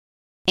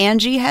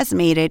Angie has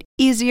made it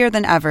easier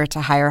than ever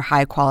to hire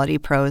high-quality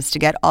pros to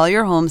get all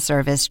your home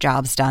service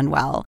jobs done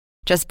well.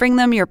 Just bring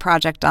them your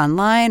project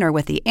online or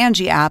with the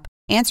Angie app,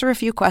 answer a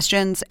few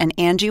questions, and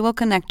Angie will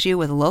connect you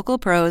with local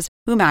pros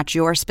who match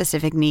your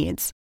specific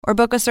needs. Or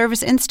book a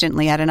service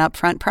instantly at an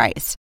upfront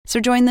price. So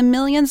join the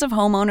millions of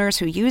homeowners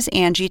who use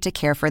Angie to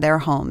care for their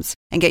homes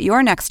and get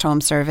your next home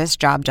service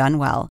job done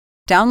well.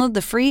 Download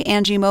the free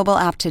Angie mobile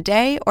app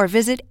today or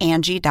visit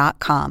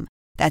Angie.com.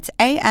 That's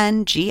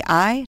ANGI.com.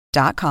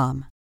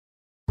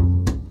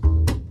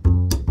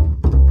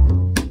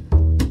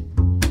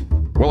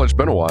 Well, it's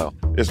been a while.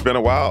 It's been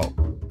a while.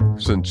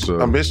 Since...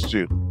 I missed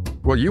you.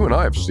 Well, you and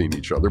I have seen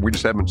each other. We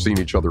just haven't seen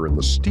each other in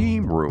the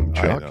steam room,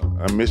 Chuck. I know.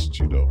 I missed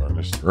you, though,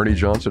 Ernest. Ernie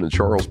Johnson and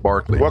Charles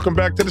Barkley. Welcome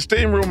back to the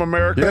steam room,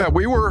 America. Yeah,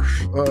 we were,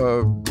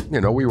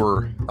 we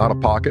were out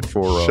of pocket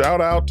for...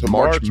 Shout out to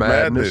March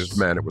Madness.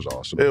 Man, it was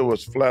awesome. It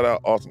was flat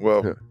out awesome.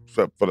 Well, yeah.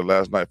 Except for the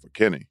last night for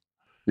Kenny.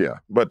 Yeah.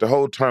 But the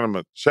whole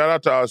tournament. Shout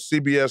out to our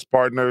CBS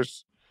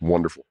partners.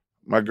 Wonderful.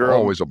 My girl,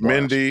 always a blast.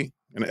 Mindy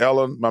and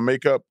Ellen, my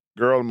makeup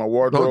girl and my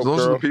wardrobe those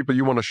girl. are the people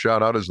you want to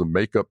shout out as the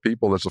makeup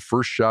people? That's the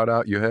first shout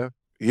out you have?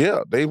 Yeah,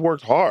 they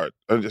worked hard.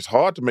 And it's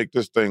hard to make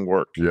this thing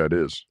work. Yeah, it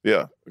is.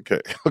 Yeah.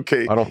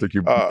 Okay. I don't think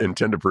you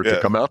intended for it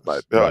to come out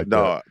like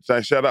no.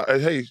 that. Shout out.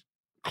 Hey,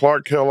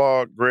 Clark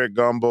Kellogg, Greg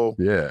Gumbel.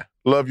 Yeah.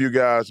 Love you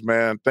guys,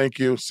 man. Thank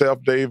you.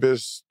 Self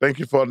Davis. Thank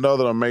you for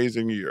another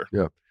amazing year.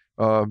 Yeah.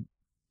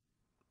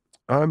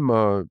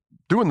 I'm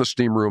doing the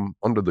steam room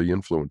under the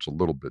influence a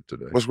little bit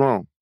today. What's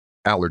wrong?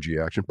 Allergy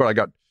action. But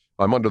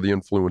I'm under the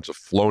influence of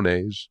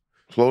Flonase.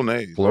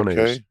 Flonase.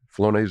 Okay.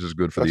 Flonase is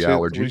good for the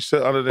allergy. We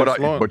said under the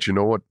but you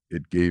know what?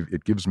 It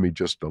gives me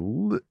just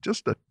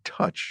a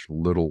touch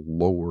little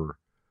lower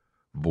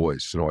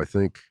voice. I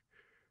think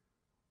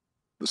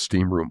the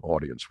steam room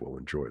audience will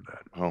enjoy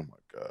that. Oh my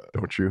God!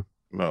 Don't you?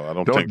 No, I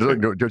don't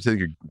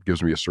think it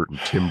gives me a certain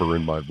timbre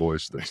in my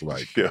voice that's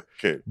like, yeah,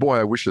 okay. Boy,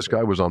 I wish this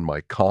guy was on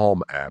my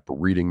Calm app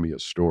reading me a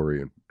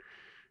story. And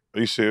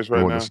are you serious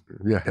right now?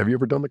 Yeah. Have you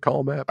ever done the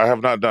Calm app? I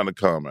have not done the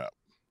Calm app.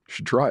 You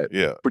should try it.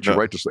 Yeah. Put you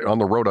right to sleep. On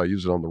the road, I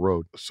use it on the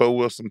road. So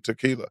will some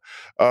tequila.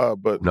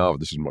 But no,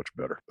 this is much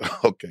better.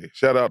 Okay.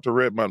 Shout out to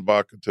Redmond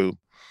Vodka, too.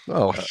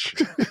 Oh,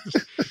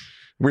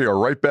 we are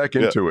right back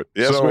into it.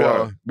 Yes, we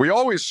are. We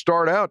always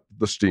start out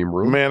the steam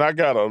room. Man, I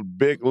got a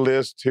big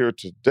list here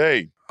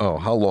today. Oh,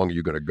 how long are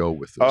you going to go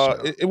with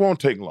this? It won't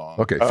take long.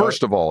 Okay,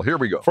 first of all, here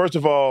we go. First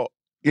of all,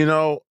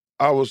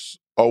 I was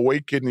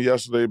awakened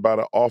yesterday by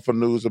the awful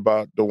news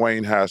about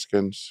Dwayne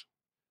Haskins.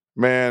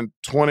 Man,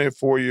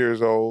 24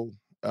 years old.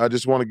 I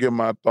just want to give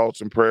my thoughts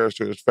and prayers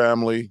to his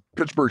family.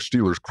 Pittsburgh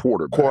Steelers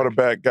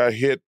quarterback got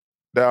hit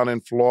down in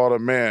Florida,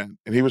 man.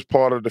 And he was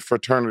part of the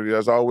fraternity.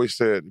 As I always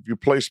said, if you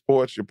play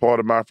sports, you're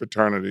part of my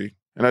fraternity.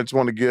 And I just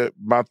want to give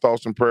my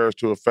thoughts and prayers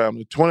to a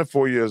family.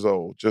 24 years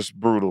old. Just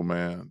brutal,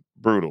 man.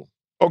 Brutal.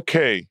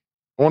 Okay.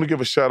 I want to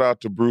give a shout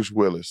out to Bruce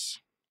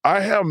Willis.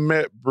 I have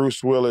met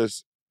Bruce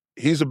Willis.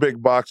 He's a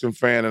big boxing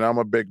fan, and I'm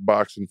a big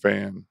boxing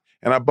fan.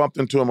 And I bumped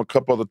into him a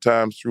couple other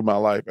times through my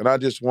life. And I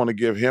just want to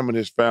give him and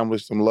his family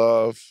some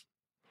love.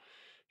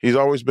 He's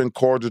always been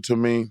cordial to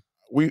me.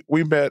 We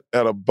met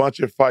at a bunch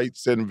of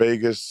fights in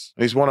Vegas.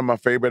 He's one of my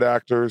favorite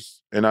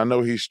actors, and I know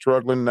he's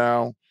struggling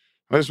now.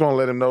 I just want to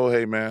let him know,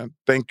 hey, man,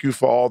 thank you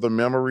for all the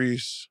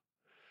memories,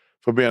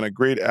 for being a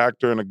great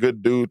actor and a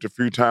good dude. The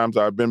few times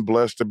I've been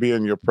blessed to be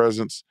in your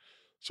presence.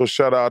 So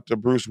shout out to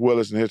Bruce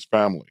Willis and his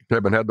family. I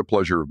haven't had the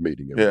pleasure of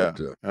meeting him.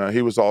 Yeah,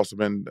 he was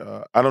awesome. And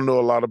I don't know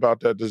a lot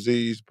about that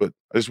disease, but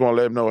I just want to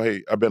let him know,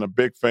 hey, I've been a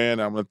big fan.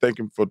 I'm going to thank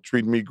him for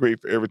treating me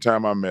great for every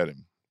time I met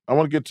him. I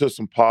want to get to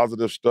some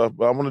positive stuff,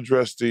 but I want to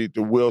address the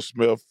Will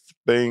Smith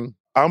thing.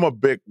 I'm a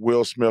big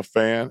Will Smith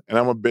fan, and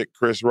I'm a big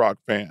Chris Rock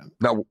fan.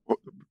 Now,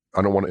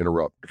 I don't want to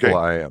interrupt. Okay.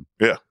 Well, I am.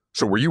 Yeah.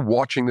 So were you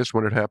watching this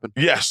when it happened?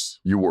 Yes.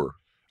 You were.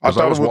 Because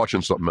I was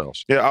watching something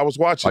else. Yeah, I was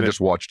watching I just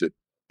watched it.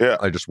 Yeah.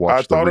 I just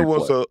watched the replay. I thought it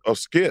was a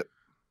skit.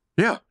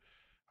 Yeah.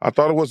 I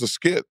thought it was a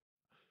skit.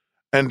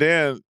 And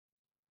then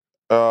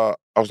I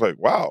was like,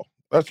 wow,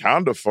 that's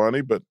kind of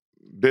funny, but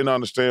didn't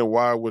understand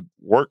why it would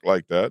work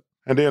like that.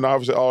 And then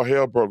obviously all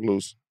hell broke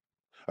loose.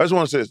 I just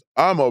want to say this.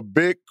 I'm a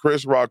big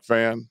Chris Rock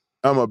fan.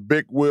 I'm a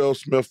big Will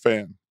Smith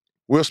fan.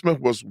 Will Smith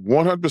was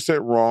 100%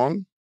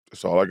 wrong.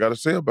 That's all I got to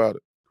say about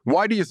it.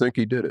 Why do you think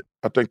he did it?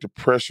 I think the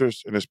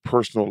pressures in his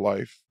personal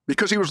life.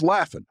 Because he was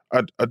laughing.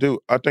 I do.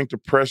 I think the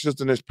pressures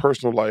in his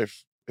personal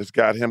life has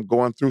got him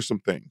going through some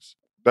things.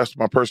 That's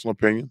my personal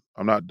opinion.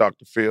 I'm not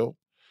Dr. Phil,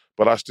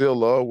 but I still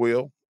love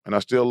Will and I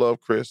still love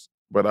Chris.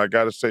 But I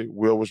got to say,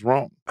 Will was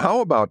wrong.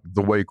 How about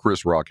the way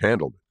Chris Rock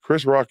handled it?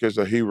 Chris Rock is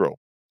a hero.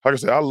 Like I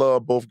said, I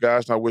love both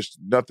guys and I wish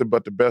nothing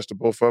but the best of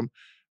both of them.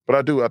 But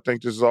I do. I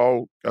think this is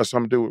all got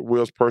something to do with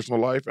Will's personal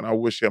life, and I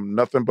wish him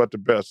nothing but the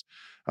best.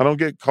 I don't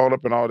get caught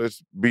up in all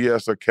this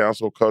BS of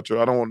cancel culture.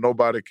 I don't want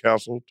nobody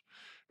canceled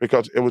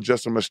because it was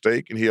just a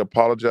mistake, and he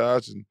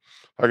apologized. And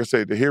like I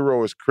say, the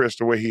hero is Chris,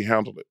 the way he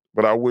handled it.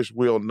 But I wish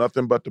Will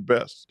nothing but the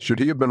best. Should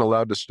he have been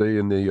allowed to stay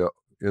in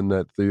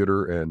that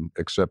theater and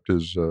accept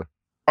his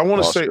I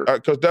want to say, Oscar.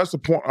 because that's the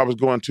point I was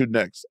going to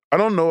next. I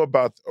don't know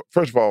about,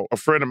 first of all, a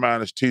friend of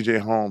mine is TJ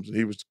Holmes, and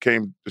he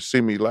came to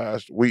see me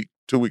last week,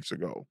 2 weeks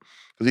ago,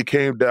 because he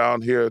came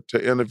down here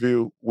to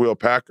interview Will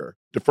Packer,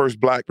 the first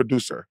black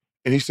producer.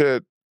 And he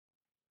said,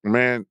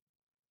 man,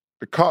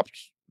 the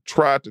cops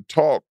tried to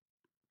talk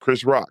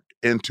Chris Rock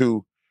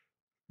into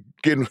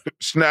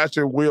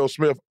snatching Will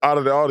Smith out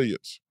of the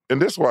audience.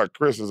 And this is why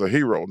Chris is a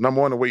hero.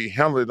 Number one, the way he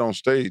handled it on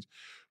stage.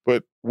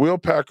 But Will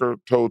Packer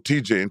told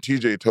TJ, and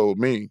TJ told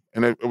me,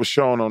 and it was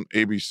shown on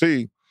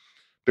ABC,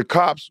 the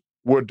cops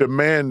were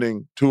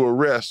demanding to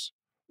arrest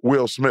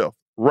Will Smith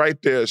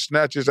right there,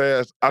 snatch his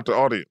ass out the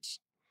audience.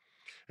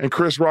 And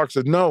Chris Rock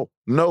said, no,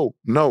 no,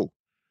 no.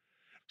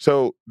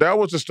 So that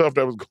was the stuff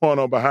that was going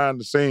on behind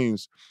the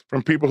scenes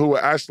from people who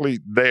were actually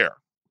there.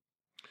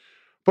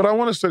 But I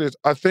want to say this.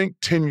 I think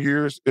 10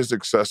 years is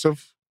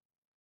excessive.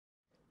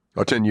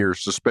 A 10-year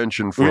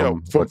suspension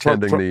from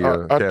attending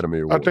the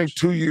Academy Awards. I think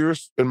 2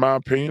 years, in my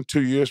opinion,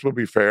 2 years would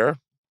be fair.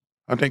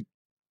 I think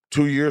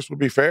 2 years would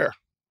be fair.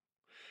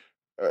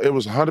 It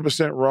was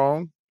 100%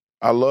 wrong.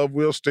 I love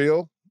Will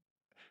still,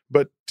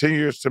 but 10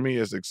 years to me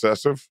is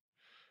excessive.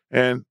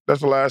 And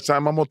that's the last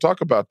time I'm going to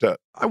talk about that.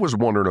 I was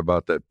wondering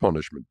about that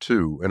punishment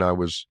too, and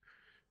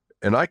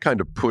I kind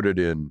of put it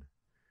in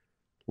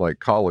like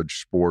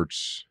college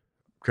sports,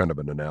 kind of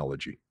an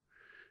analogy.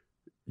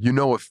 You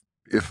know,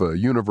 if a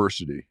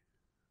university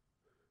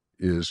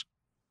is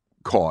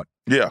caught,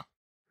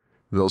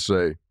 they'll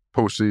say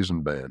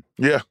postseason ban.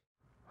 Yeah.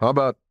 How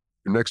about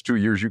the next 2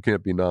 years you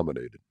can't be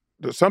nominated?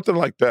 Something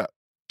like that.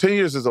 10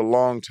 years is a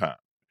long time.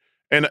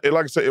 And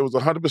like I said, it was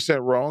 100%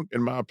 wrong,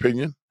 in my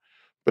opinion.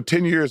 But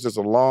 10 years is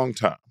a long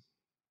time.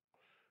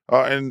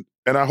 And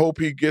I hope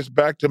he gets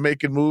back to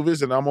making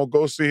movies, and I'm going to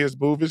go see his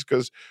movies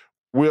because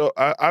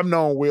I've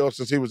known Will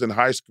since he was in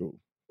high school.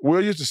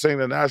 Will used to sing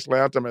the national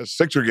anthem at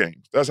Sixer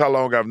games. That's how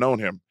long I've known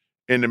him,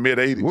 in the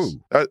mid-'80s.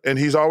 And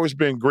he's always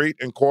been great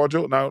and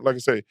cordial. Now, like I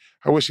say,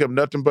 I wish him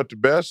nothing but the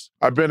best.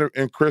 I've been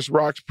in Chris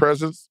Rock's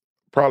presence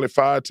probably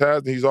 5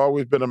 times, and he's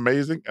always been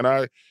amazing, and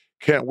I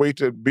can't wait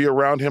to be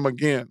around him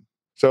again.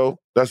 So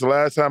that's the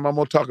last time I'm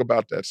going to talk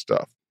about that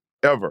stuff,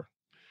 ever.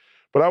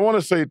 But I want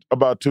to say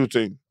about 2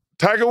 things.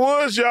 Tiger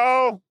Woods,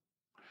 y'all.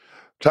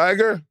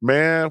 Tiger,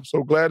 man, I'm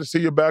so glad to see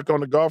you back on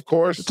the golf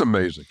course. It's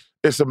amazing.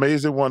 It's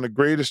amazing. One of the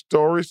greatest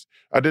stories.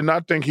 I did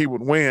not think he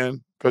would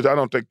win because I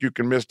don't think you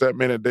can miss that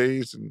many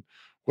days and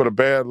with a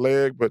bad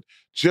leg, but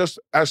just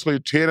actually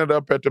tearing it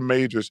up at the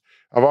majors.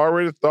 I've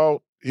already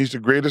thought he's the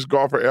greatest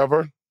golfer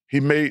ever.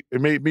 It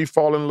made me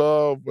fall in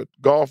love with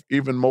golf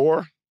even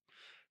more.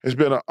 It's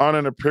been an honor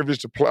and a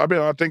privilege to play.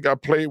 I think I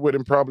played with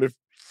him probably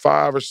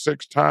 5 or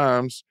 6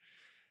 times.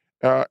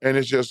 And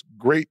it's just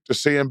great to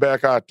see him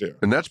back out there.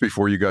 And that's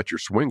before you got your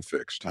swing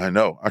fixed. I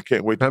know. I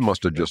can't wait. That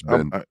must have just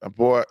been.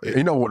 Boy.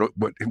 You know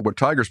what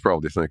Tiger's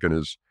probably thinking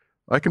is,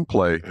 I can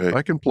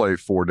play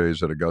 4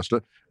 days at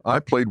Augusta. I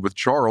played with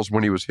Charles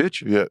when he was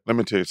hitching. Yeah, let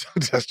me tell you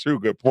something. That's true.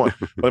 Good point.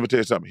 Let me tell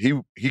you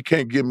something. He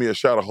can't give me a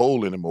shot of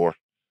hole anymore.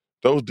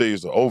 Those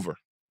days are over.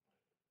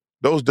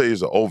 Those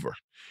days are over.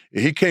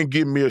 He can't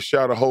give me a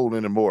shot of hole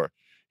anymore.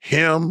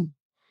 Him,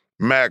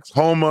 Max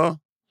Homa,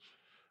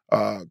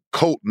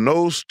 Colt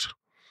Knost,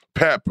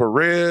 Pat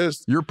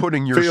Perez. You're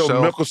putting Phil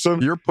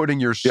Mickelson. You're putting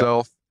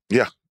yourself.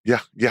 Yeah.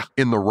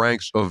 In the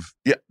ranks of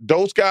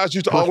those guys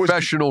used to always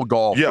professional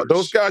golfers. Yeah,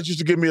 those guys used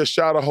to give me a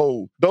shot of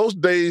hole. Those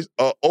days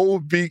are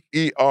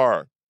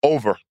OVER,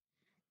 over.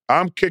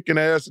 I'm kicking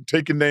ass and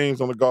taking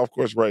names on the golf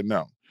course right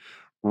now.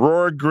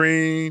 Roy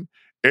Green,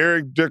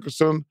 Eric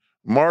Dickerson,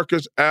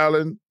 Marcus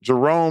Allen,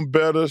 Jerome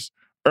Bettis,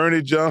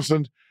 Ernie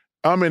Johnson.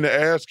 I'm in the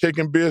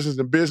ass-kicking business,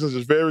 and business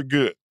is very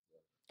good.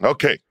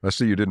 Okay. I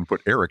see you didn't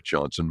put Eric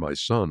Johnson, my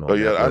son, on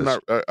I'm list.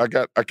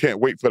 not. I can't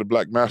wait for the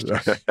Black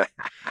Masters.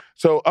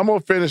 So I'm gonna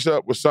finish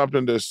up with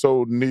something that's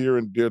so near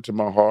and dear to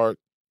my heart.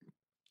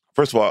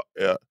 First of all,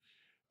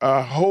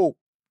 I hope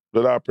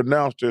that I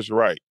pronounced this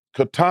right.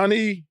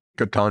 Ketanji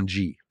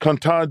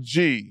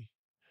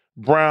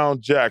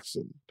Brown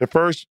Jackson, the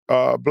first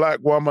Black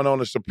woman on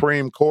the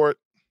Supreme Court.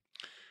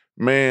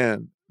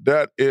 Man,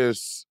 that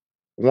is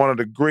one of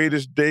the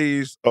greatest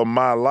days of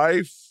my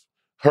life.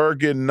 Her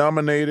getting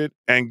nominated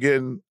and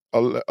getting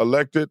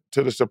elected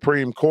to the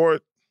Supreme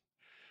Court.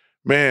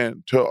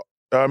 Man,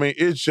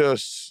 it's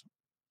just,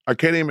 I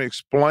can't even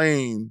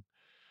explain,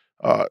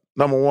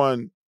 number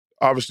one,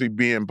 obviously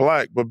being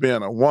Black, but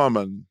being a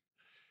woman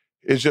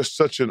is just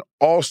such an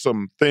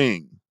awesome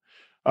thing.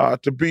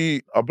 To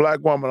be a Black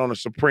woman on the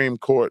Supreme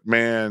Court,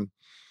 man,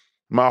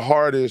 my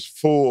heart is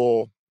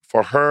full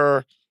for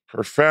her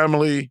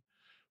family,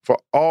 for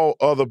all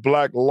other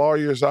Black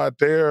lawyers out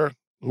there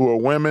who are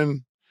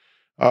women.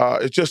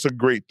 It's just a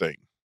great thing.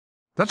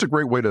 That's a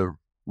great way to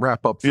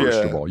wrap up,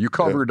 first of all. You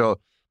covered a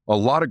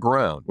lot of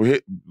ground.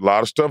 A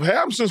lot of stuff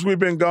happened since we've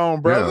been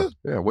gone, brother.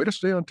 Yeah, way to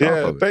stay on top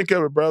of it. Thank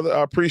you, brother.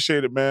 I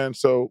appreciate it, man.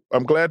 So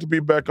I'm glad to be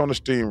back on the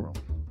steam room.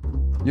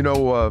 You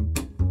know,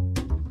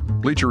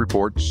 Bleacher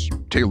Report's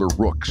Taylor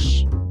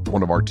Rooks,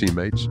 one of our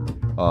teammates,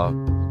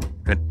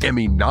 an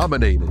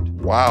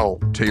Emmy-nominated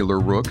Taylor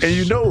Rooks. And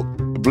you know,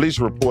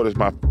 Bleacher Report is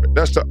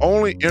that's the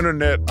only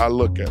internet I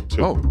look at,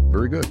 too. Oh,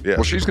 very good. Yes.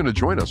 Well, she's going to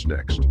join us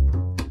next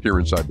here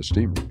inside the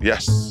steam room.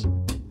 Yes.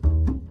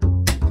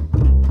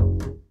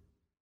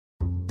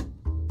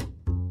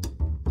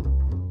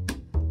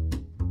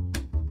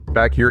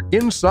 Back here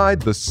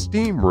inside the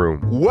steam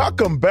room.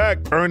 Welcome back,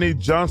 Ernie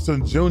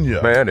Johnson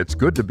Jr. Man, it's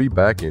good to be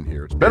back in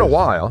here. It's been a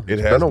while. It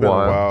has been a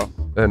while.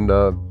 And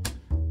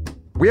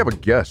we have a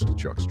guest,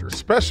 Chuckster.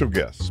 Special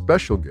guest.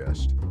 Special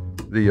guest.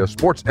 The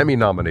Sports Emmy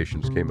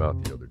nominations came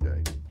out the other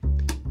day.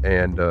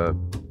 And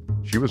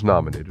she was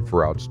nominated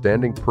for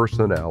Outstanding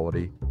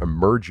Personality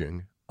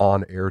Emerging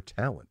On-Air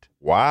Talent.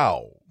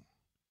 Wow.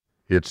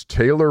 It's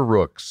Taylor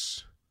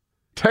Rooks.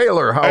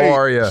 Taylor, how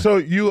are you? So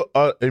you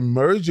are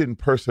emerging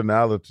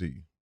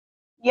personality.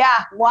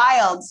 Yeah,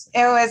 wild.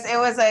 It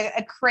was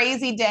a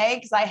crazy day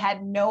because I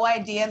had no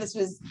idea this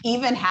was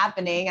even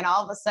happening. And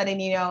all of a sudden,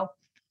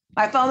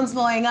 my phone's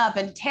blowing up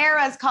and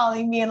Tara's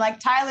calling me and like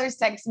Tyler's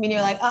texting me and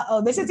you're like,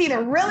 uh-oh, this is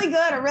either really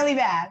good or really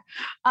bad.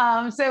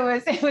 So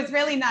it was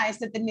really nice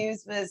that the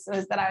news was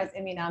that I was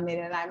Emmy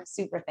nominated, and I'm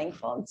super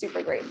thankful and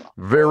super grateful.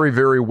 Very,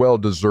 very well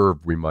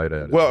deserved, we might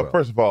add. Well,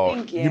 first of all,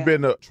 Thank you. You've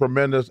been a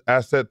tremendous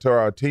asset to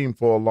our team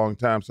for a long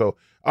time. So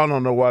I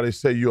don't know why they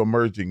say you're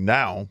emerging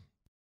now.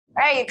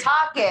 Hey,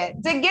 talk it.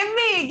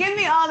 Give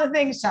me all the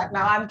things, Chuck.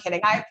 No, I'm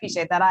kidding. I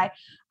appreciate that.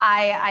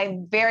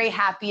 I'm very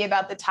happy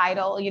about the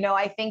title.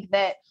 I think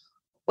that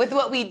with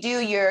what we do,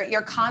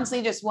 you're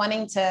constantly just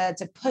wanting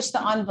to push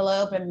the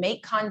envelope and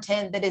make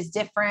content that is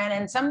different.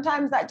 And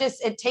sometimes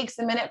it takes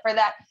a minute for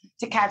that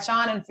to catch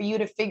on and for you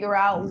to figure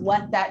out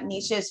what that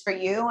niche is for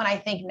you. And I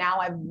think now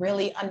I've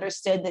really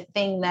understood the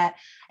thing that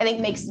I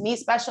think makes me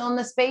special in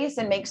the space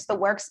and makes the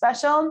work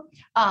special.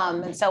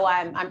 And so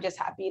I'm just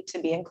happy to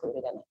be included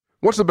in it.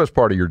 What's the best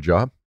part of your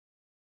job?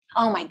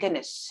 Oh my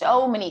goodness,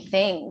 so many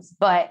things.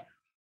 But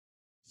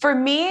for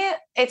me,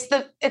 it's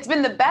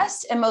been the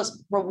best and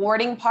most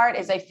rewarding part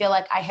is I feel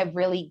like I have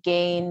really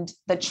gained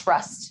the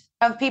trust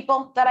of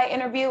people that I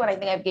interview. And I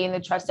think I've gained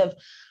the trust of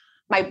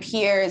my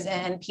peers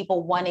and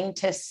people wanting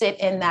to sit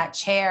in that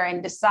chair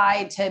and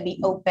decide to be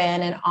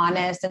open and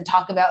honest and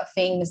talk about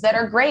things that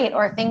are great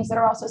or things that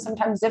are also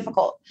sometimes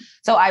difficult.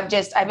 So I've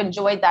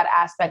enjoyed that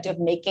aspect of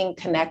making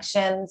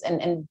connections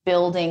and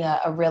building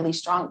a really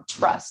strong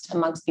trust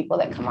amongst people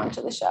that come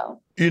onto the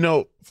show.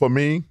 For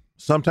me,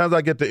 sometimes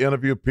I get to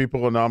interview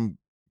people and I'm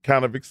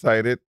kind of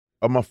excited.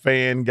 I'm a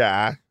fan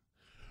guy.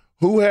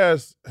 Who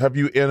have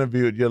you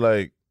interviewed? You're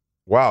like,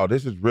 wow,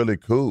 this is really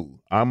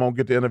cool. I'm going to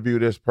get to interview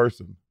this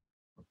person.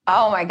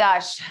 Oh my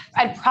gosh.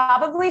 I'd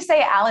probably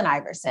say Allen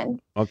Iverson.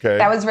 Okay.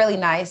 That was really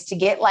nice to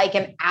get like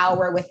an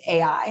hour with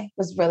AI. It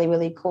was really,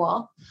 really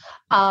cool.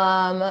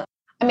 I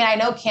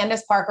know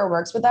Candace Parker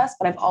works with us,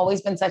 but I've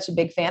always been such a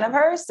big fan of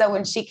hers. So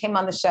when she came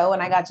on the show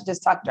and I got to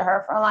just talk to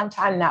her for a long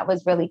time, that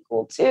was really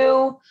cool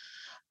too.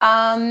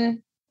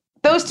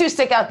 Those two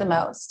stick out the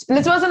most. And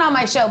this wasn't on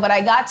my show, but I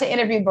got to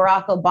interview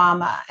Barack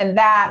Obama, and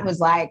that was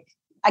like,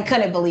 I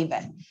couldn't believe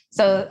it.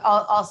 So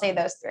I'll say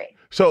those three.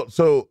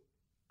 So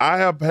I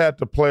have had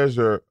the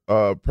pleasure,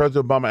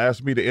 President Obama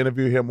asked me to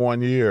interview him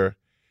one year,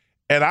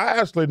 and I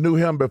actually knew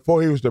him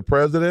before he was the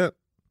president.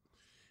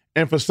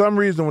 And for some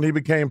reason, when he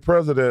became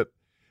president,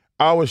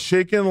 I was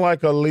shaking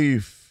like a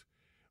leaf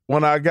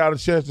when I got a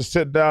chance to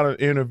sit down and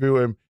interview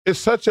him. It's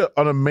such an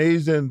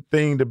amazing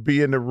thing to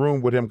be in the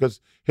room with him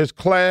because his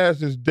class,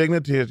 his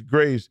dignity, his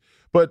grace.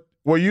 But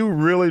were you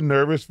really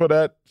nervous for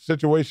that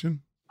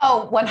situation?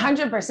 Oh,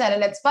 100%.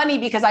 And it's funny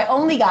because I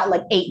only got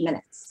like 8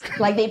 minutes.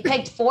 Like they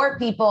picked 4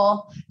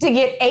 people to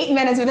get 8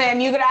 minutes with him.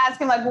 You could ask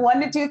him like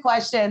 1 to 2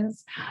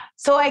 questions.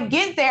 So I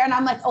get there and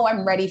I'm like, oh,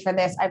 I'm ready for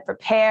this. I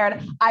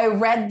prepared. I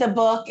read the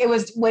book. It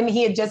was when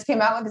he had just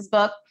came out with his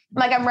book. I'm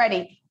like, I'm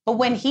ready. But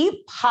when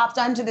he popped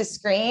onto the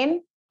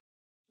screen,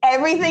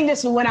 everything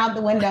just went out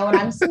the window and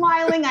I'm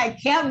smiling. I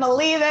can't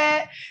believe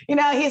it.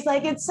 He's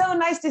like, it's so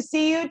nice to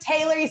see you,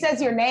 Taylor. He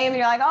says your name and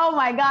you're like, oh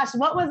my gosh,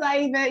 what was I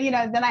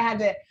even, then I had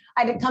to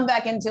come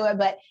back into it.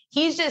 But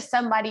he's just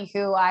somebody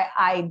who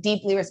I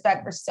deeply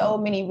respect for so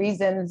many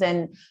reasons.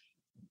 And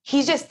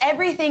he's just,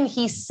 everything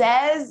he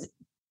says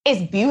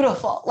is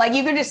beautiful. Like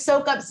you can just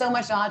soak up so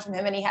much knowledge from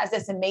him. And he has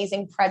this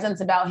amazing presence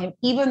about him,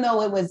 even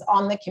though it was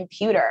on the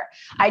computer.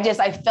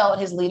 I felt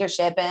his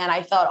leadership and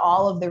I felt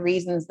all of the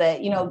reasons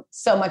that,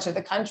 so much of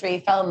the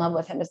country fell in love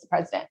with him as the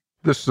president.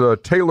 This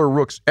Taylor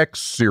Rooks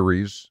X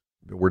series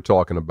that we're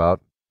talking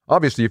about,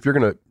 obviously, if you're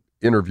going to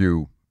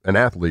interview an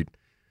athlete,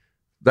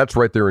 that's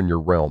right there in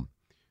your realm.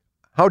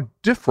 How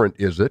different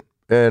is it?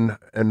 And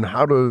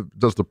how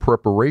does the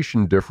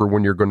preparation differ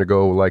when you're going to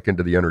go like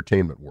into the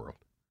entertainment world?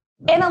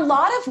 In a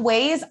lot of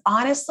ways,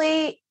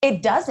 honestly,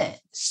 it doesn't.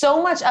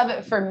 So much of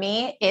it for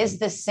me is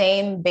the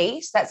same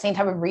base, that same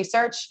type of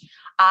research.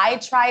 I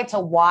try to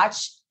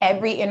watch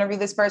every interview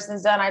this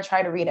person's done. I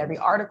try to read every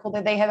article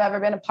that they have ever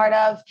been a part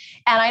of.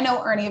 And I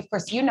know, Ernie, of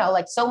course,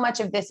 like so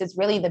much of this is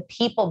really the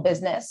people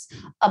business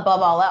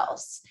above all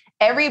else.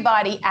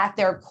 Everybody at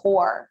their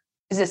core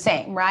is the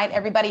same, right?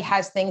 Everybody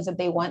has things that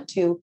they want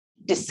to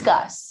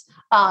discuss.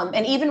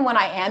 And even when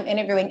I am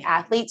interviewing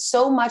athletes,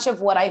 so much of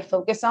what I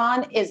focus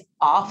on is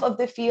off of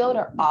the field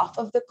or off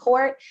of the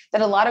court,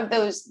 that a lot of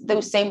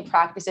those same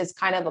practices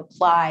kind of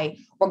apply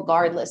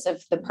regardless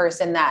of the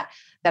person that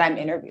I'm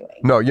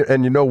interviewing. No,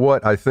 and you know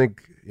what? I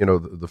think,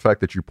 the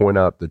fact that you point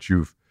out that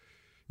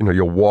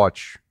you'll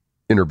watch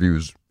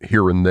interviews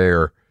here and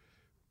there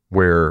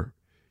where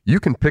you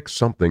can pick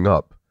something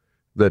up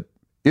that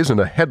isn't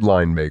a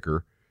headline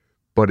maker,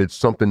 but it's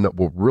something that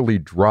will really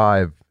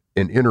drive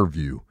an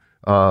interview,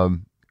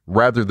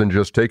 rather than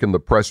just taking the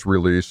press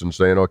release and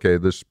saying, okay,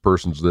 this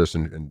person's this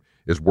and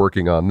is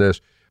working on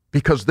this,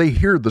 because they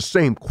hear the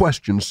same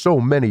question so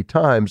many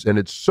times, and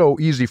it's so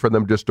easy for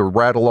them just to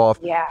rattle off,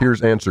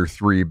 here's answer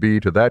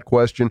 3B to that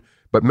question.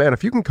 But man,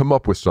 if you can come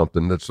up with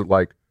something that's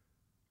like,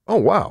 oh,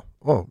 wow,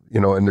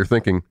 and they're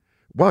thinking,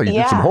 wow, you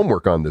did some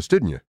homework on this,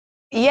 didn't you?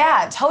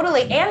 Yeah,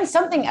 totally. And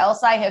something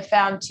else I have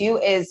found too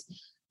is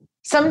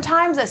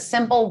sometimes a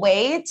simple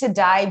way to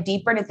dive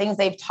deeper into things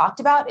they've talked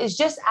about is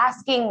just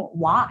asking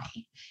why.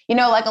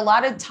 Like a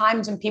lot of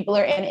times when people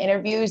are in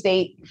interviews,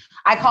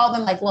 I call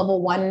them like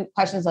level 1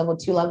 questions, level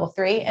 2, level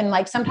 3. And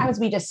like sometimes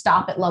we just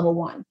stop at level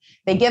 1.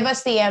 They give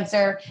us the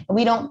answer and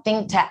we don't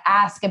think to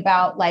ask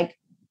about like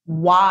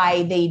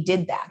why they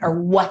did that or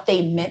what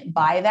they meant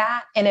by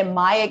that. And in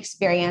my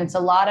experience, a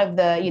lot of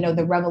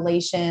the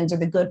revelations or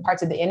the good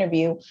parts of the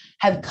interview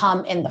have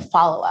come in the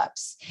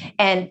follow-ups.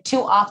 And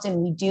too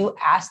often we do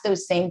ask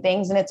those same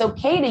things, and it's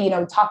okay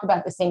to, talk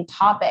about the same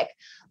topic,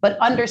 but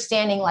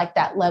understanding like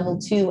that level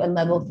 2 and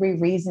level 3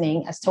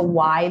 reasoning as to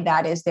why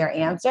that is their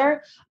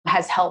answer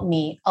has helped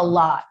me a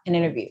lot in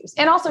interviews.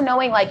 And also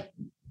knowing like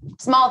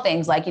small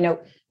things like,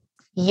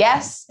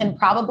 yes and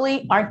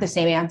probably aren't the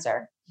same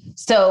answer.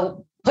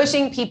 So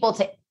pushing people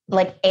to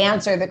like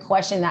answer the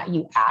question that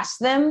you ask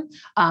them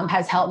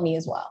has helped me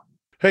as well.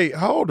 Hey,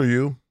 how old are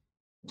you?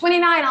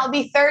 29. I'll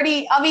be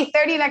 30. I'll be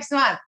 30 next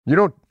month. You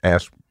don't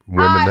ask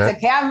women that.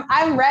 Okay.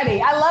 I'm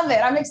ready. I love it.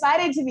 I'm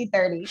excited to be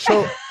 30.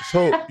 So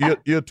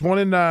you're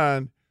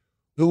 29.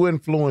 Who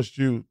influenced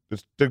you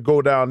to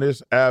go down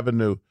this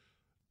avenue?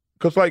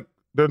 Because like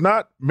there's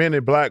not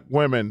many Black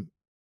women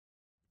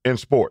in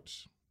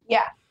sports.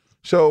 Yeah.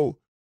 So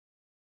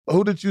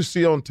who did you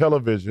see on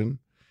television?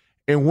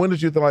 And when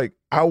did you think, like,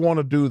 I want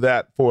to do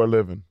that for a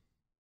living?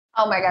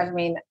 Oh, my gosh. I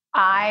mean,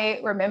 I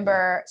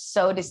remember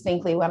so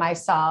distinctly when I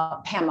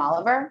saw Pam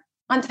Oliver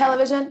on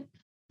television.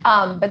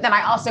 But then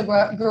I also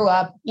grew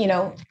up,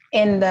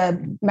 in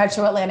the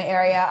metro Atlanta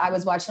area. I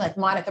was watching like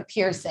Monica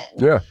Pearson.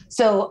 Yeah.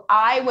 So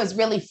I was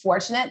really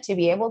fortunate to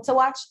be able to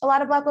watch a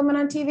lot of Black women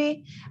on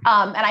TV.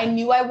 And I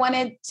knew I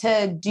wanted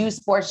to do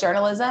sports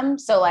journalism.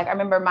 So like, I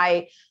remember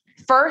my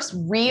first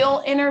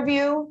real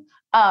interview,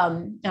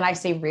 and I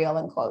say real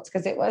in quotes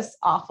because it was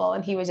awful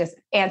and he was just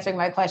answering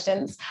my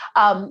questions.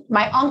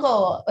 My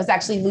uncle was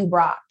actually Lou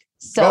Brock.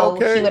 So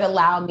he would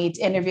allow me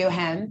to interview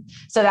him.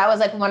 So that was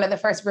like one of the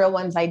first real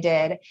ones I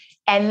did.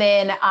 And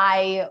then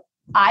I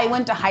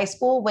went to high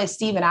school with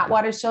Stephen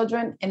Atwater's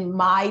children, and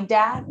my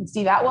dad and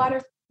Steve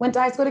Atwater went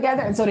to high school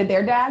together, and so did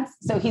their dads.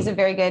 So he's a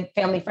very good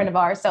family friend of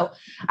ours. So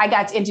I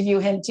got to interview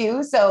him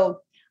too. So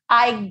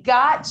I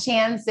got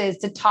chances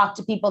to talk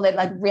to people that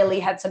like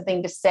really had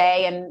something to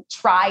say and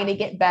try to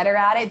get better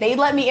at it. They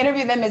let me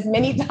interview them as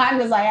many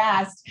times as I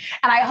asked,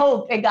 and I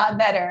hope it got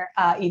better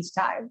each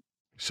time.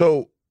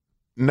 So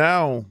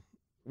now,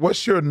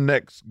 what's your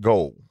next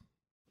goal?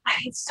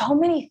 So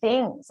many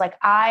things. Like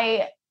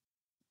I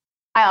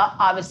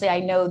obviously I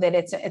know that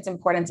it's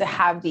important to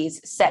have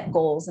these set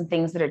goals and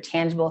things that are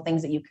tangible,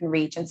 things that you can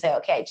reach and say,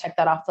 okay, check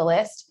that off the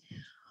list.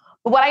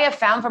 But what I have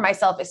found for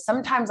myself is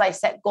sometimes I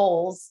set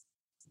goals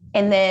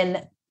and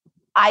then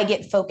I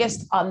get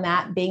focused on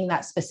that being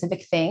that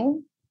specific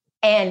thing.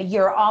 And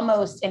you're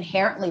almost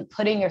inherently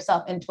putting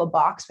yourself into a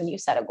box when you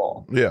set a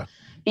goal. Yeah.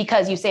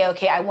 Because you say,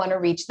 okay, I want to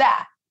reach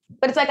that.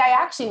 But it's like, I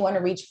actually want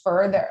to reach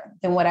further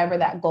than whatever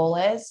that goal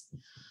is.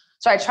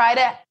 So I try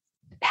to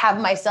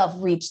have myself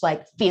reach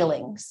like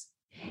feelings.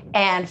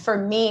 And for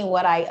me,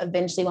 what I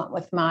eventually want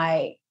with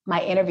my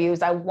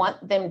interviews, I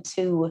want them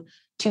to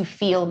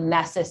feel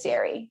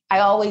necessary. I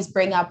always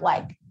bring up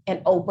like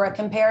an Oprah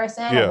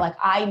comparison of like,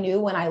 I knew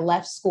when I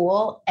left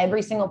school,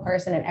 every single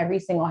person in every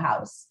single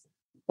house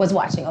was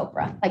watching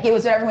Oprah. Like it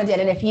was what everyone did.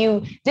 And if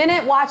you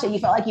didn't watch it, you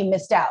felt like you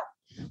missed out.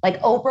 Like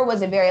Oprah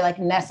was a very like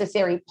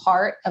necessary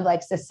part of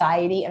like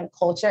society and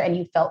culture. And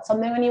you felt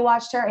something when you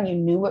watched her and you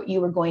knew what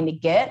you were going to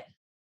get.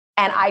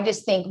 And I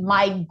just think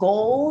my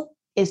goal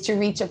is to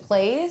reach a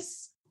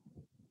place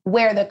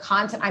where the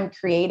content I'm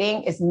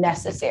creating is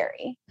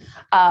necessary.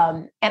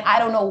 And I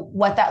don't know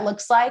what that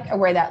looks like or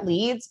where that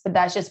leads, but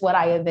that's just what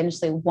I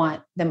eventually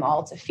want them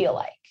all to feel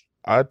like.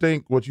 I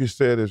think what you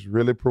said is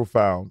really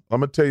profound.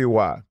 I'm going to tell you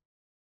why.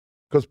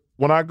 Because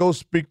when I go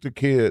speak to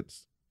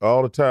kids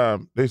all the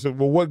time, they say,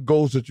 well, what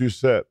goals did you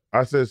set?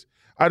 I says,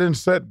 I didn't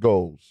set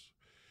goals.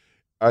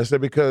 I said,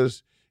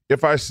 because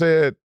if I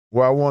said,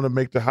 well, I want to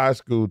make the high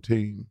school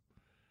team,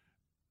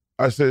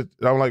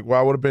 I'm like, well,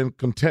 I would have been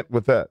content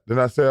with that. Then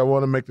I said, I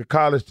want to make the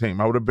college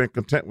team. I would have been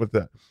content with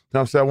that.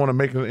 Then I said, I want to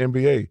make an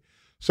NBA.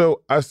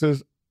 So I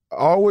says, I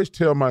always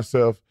tell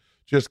myself,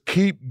 just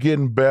keep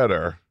getting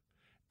better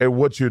at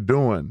what you're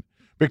doing.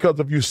 Because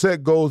if you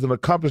set goals and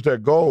accomplish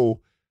that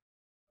goal,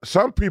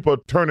 some people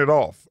turn it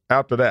off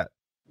after that.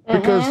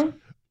 Because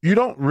you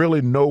don't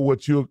really know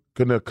what you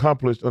can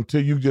accomplish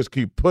until you just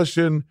keep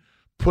pushing,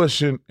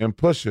 and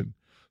pushing.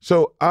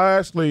 So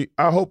I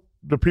hope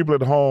the people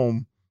at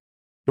home,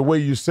 the way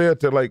you said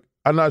that, like,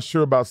 I'm not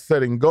sure about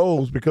setting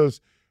goals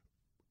because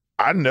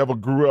I never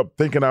grew up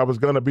thinking I was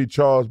going to be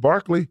Charles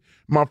Barkley.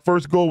 My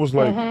first goal was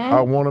like, I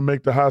want to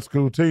make the high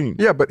school team.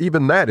 Yeah, but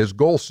even that is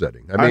goal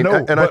setting. I mean,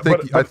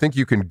 I think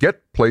you can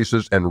get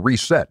places and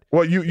reset.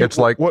 Well, I guess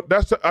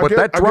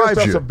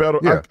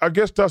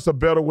that's a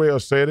better way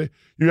of saying it.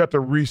 You have to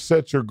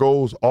reset your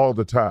goals all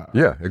the time.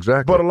 Yeah,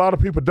 exactly. But a lot of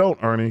people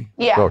don't, Ernie.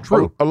 Yeah. Oh,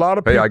 true. A lot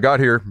of people. Hey, I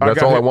got here.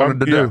 That's all I wanted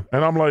to do.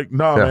 And I'm like,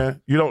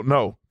 man, you don't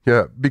know.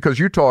 Yeah, because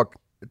you talk,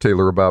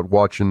 Taylor, about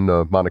watching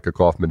Monica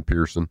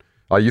Kaufman-Pearson.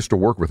 I used to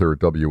work with her at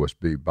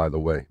WSB, by the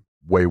way,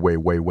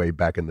 way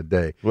back in the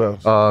day.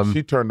 Well,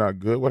 she turned out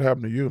good. What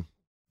happened to you?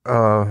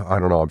 I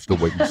don't know. I'm still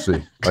waiting to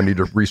see. I need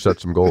to reset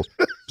some goals.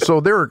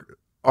 So there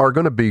are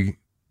going to be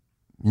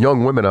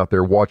young women out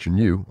there watching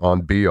you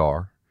on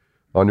BR,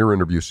 on your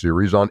interview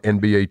series, on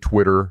NBA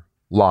Twitter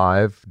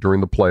Live during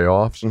the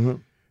playoffs,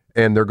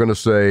 and they're going to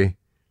say,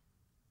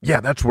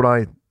 "Yeah, that's what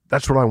I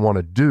want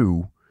to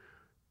do."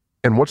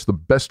 And what's the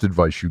best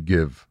advice you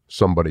give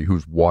somebody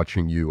who's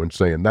watching you and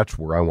saying, that's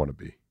where I want to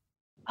be?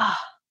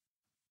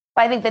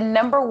 I think the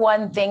number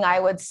one thing I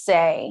would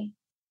say,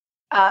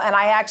 and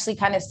I actually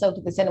kind of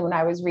soaked this in when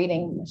I was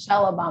reading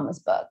Michelle Obama's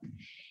book,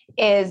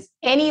 is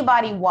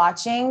anybody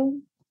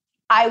watching,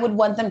 I would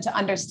want them to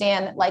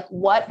understand, like,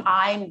 what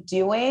I'm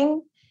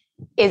doing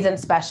isn't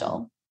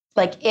special.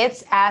 Like,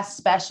 it's as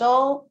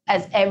special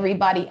as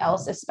everybody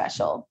else is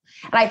special.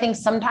 And I think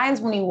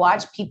sometimes when we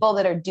watch people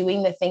that are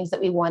doing the things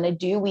that we want to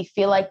do, we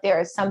feel like there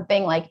is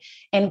something like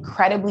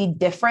incredibly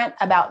different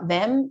about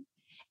them.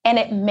 And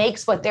it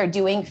makes what they're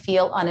doing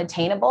feel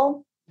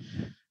unattainable.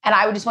 And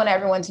I would just want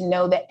everyone to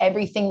know that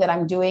everything that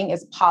I'm doing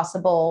is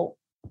possible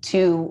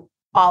to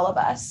all of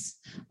us.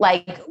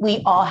 Like,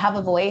 we all have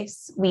a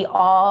voice. We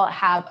all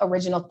have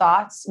original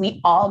thoughts. We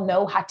all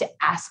know how to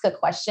ask a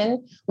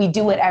question. We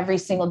do it every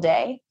single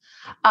day.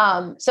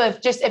 So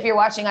if you're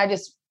watching, I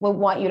just would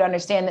want you to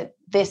understand that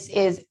this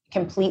is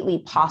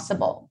completely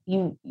possible.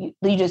 You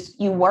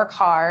work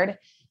hard,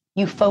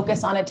 you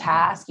focus on a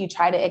task, you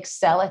try to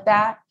excel at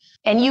that,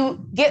 and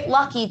you get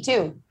lucky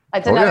too.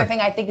 That's another thing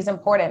I think is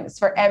important. It's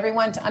for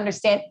everyone to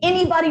understand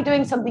anybody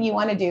doing something you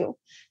want to do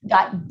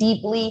got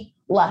deeply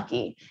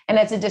lucky. And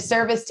it's a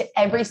disservice to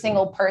every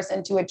single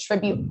person to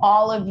attribute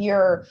all of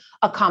your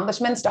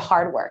accomplishments to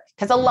hard work,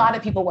 because a lot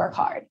of people work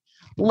hard.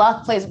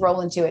 Luck plays a role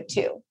into it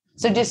too.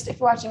 So just if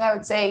you're watching, I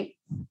would say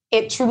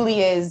it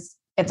truly is,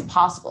 it's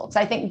possible. Because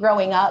I think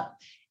growing up,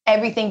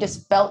 everything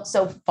just felt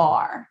so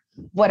far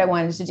what I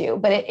wanted to do,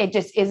 but it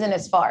just isn't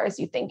as far as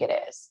you think it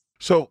is.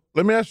 So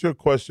let me ask you a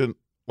question.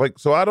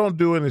 So I don't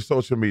do any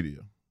social media.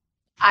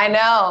 I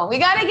know. We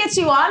got to get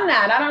you on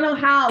that. I don't know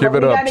how. Give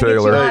it up,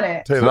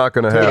 Taylor. It's not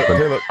going to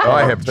happen.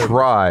 I have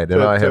tried,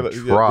 and I have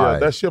tried. Yeah,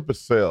 that ship is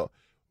sailed.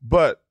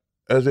 But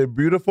as a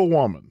beautiful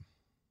woman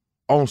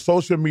on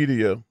social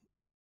media,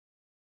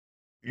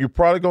 you're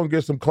probably going to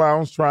get some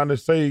clowns trying to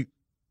say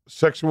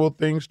sexual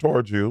things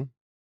towards you,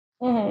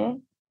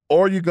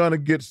 or you're going to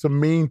get some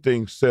mean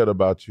things said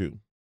about you.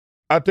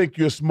 I think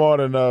you're smart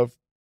enough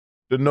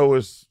to know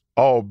it's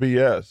all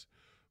BS.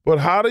 But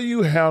how do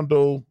you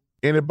handle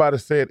anybody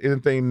saying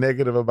anything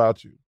negative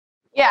about you?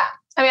 Yeah.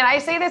 I mean, I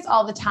say this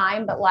all the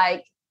time, but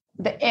like,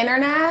 the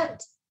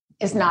internet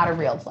is not a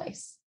real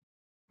place.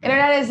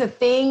 Internet is a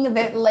thing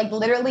that like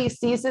literally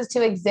ceases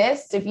to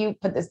exist if you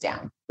put this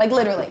down. Like,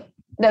 literally.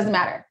 It doesn't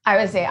matter. I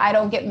would say I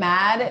don't get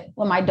mad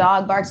when my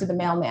dog barks at the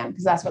mailman,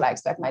 because that's what I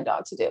expect my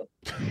dog to do.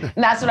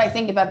 And that's what I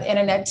think about the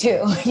internet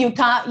too. You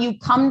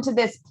come to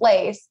this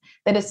place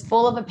that is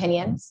full of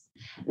opinions,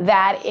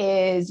 that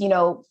is,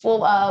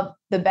 full of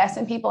the best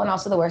in people and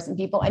also the worst in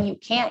people. And you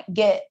can't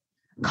get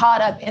caught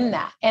up in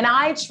that. And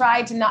I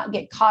try to not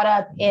get caught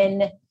up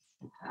in,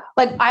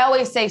 like I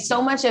always say,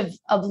 so much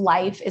of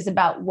life is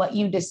about what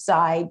you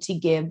decide to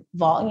give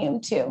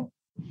volume to.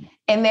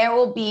 And there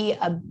will be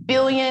a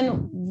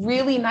billion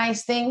really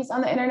nice things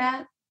on the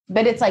internet,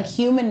 but it's like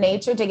human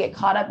nature to get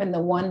caught up in the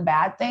one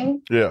bad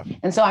thing. Yeah.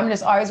 And so I'm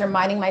just always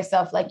reminding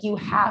myself, like, you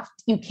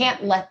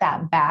can't let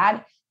that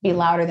bad be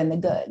louder than the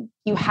good.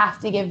 You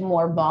have to give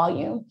more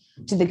volume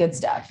to the good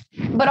stuff,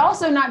 but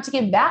also not to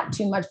give that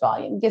too much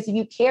volume, because if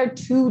you care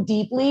too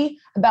deeply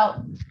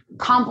about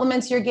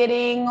compliments you're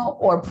getting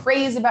or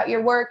praise about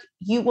your work,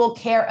 you will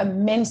care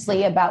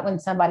immensely about when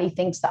somebody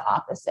thinks the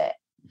opposite.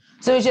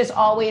 So it's just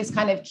always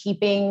kind of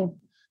keeping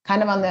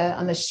kind of on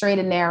the straight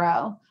and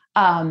narrow.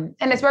 And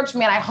it's worked for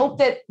me. And I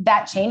hope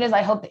that changes.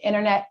 I hope the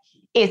internet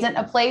isn't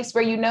a place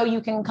where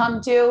you can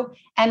come to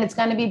and it's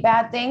going to be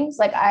bad things.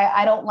 Like,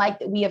 I don't like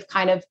that we have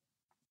kind of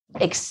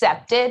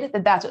accepted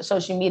that that's what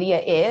social media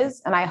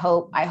is. And I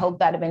hope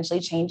that eventually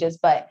changes.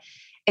 But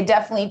it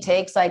definitely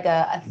takes like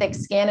a thick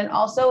skin and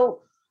also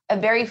a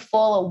very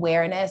full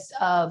awareness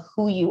of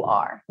who you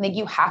are. Like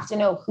you have to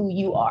know who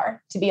you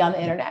are to be on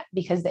the internet,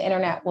 because the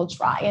internet will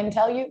try and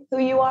tell you who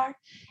you are.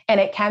 And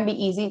it can be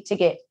easy to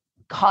get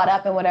caught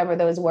up in whatever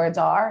those words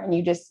are. And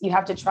you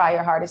have to try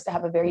your hardest to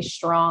have a very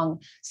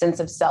strong sense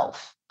of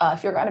self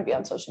if you're going to be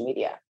on social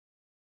media.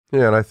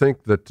 Yeah, and I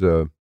think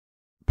that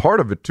part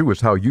of it, too,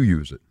 is how you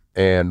use it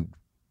and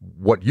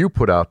what you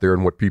put out there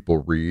and what people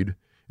read.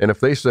 And if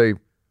they say,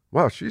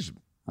 wow, she's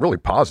really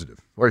positive,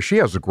 or she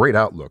has a great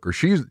outlook, or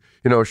she's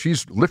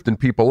lifting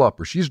people up,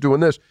 or she's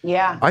doing this.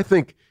 Yeah. I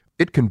think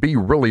it can be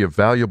really a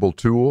valuable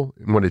tool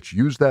when it's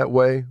used that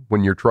way,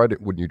 when you try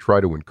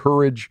to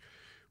encourage,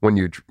 when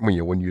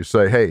you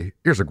say, hey,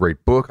 here's a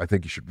great book, I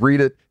think you should read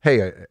it.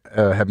 Hey,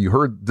 have you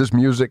heard this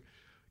music?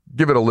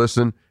 Give it a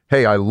listen.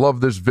 Hey, I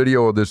love this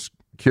video of this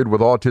kid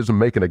with autism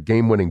making a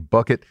game-winning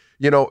bucket.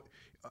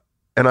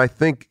 And I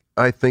think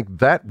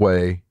that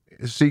way,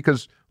 see,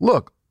 because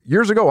look,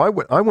 years ago,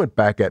 I went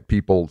back at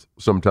people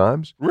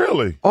sometimes.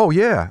 Really? Oh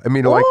yeah. I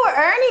mean, Ooh, like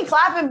Ernie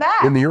clapping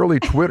back. in the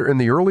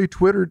early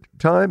Twitter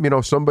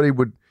time, somebody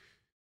would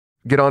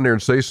get on there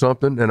and say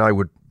something, and I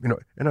would,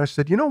 and I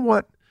said, you know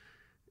what?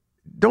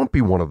 Don't be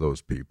one of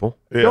those people.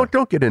 Yeah.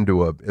 Don't get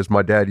into as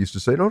my dad used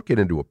to say, don't get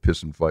into a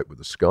piss and fight with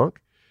a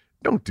skunk.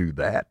 Don't do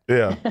that.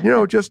 Yeah.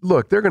 Just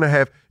look, they're going to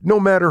have, no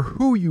matter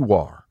who you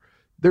are,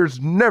 there's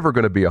never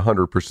going to be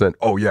 100%,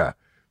 oh yeah,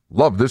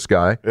 love this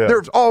guy. Yeah.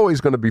 There's always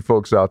going to be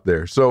folks out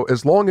there. So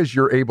as long as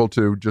you're able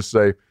to just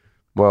say,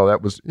 well,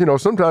 that was,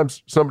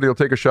 sometimes somebody will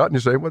take a shot and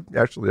you say, well,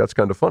 actually, that's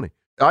kind of funny.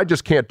 I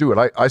just can't do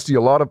it. I see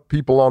a lot of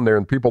people on there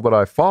and people that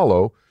I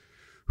follow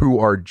who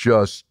are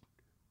just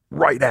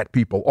right at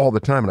people all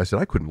the time. And I said,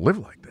 I couldn't live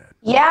like that.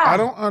 Yeah. I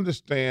don't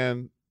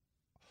understand.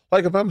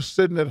 Like if I'm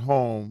sitting at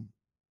home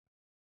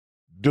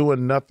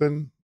doing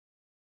nothing.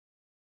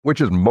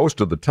 Which is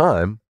most of the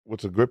time.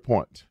 What's a good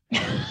point.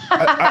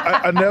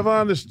 I never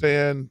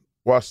understand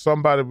why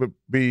somebody would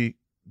be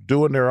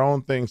doing their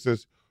own thing,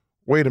 says,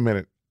 wait a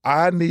minute,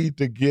 I need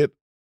to get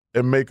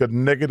and make a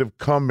negative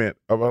comment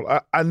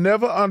about. I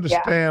never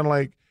understand,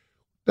 like,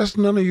 that's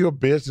none of your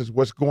business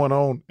what's going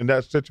on in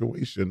that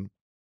situation.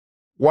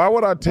 Why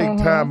would I take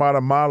time out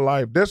of my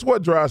life? That's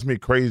what drives me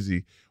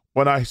crazy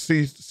when I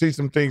see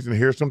some things and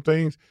hear some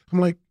things. I'm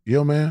like,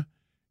 yo, man,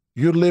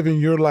 you're living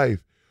your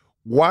life.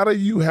 Why do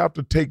you have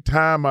to take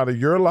time out of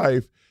your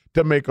life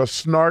to make a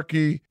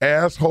snarky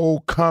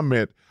asshole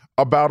comment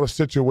about a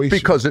situation?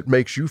 Because it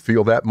makes you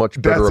feel that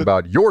much better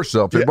about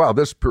yourself. Yeah. Wow,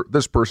 this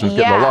person's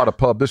getting a lot of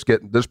pub.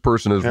 This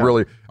person is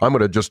really, I'm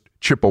going to just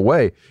chip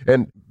away.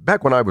 And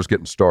back when I was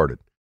getting started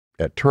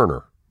at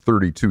Turner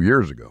 32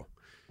 years ago.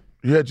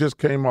 You had just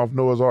came off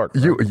Noah's Ark.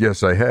 Right?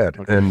 Yes, I had.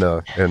 Okay. And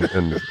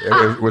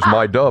it was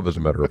my dove, as a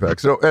matter of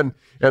fact.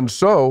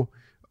 So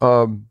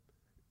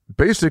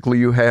basically,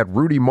 you had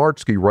Rudy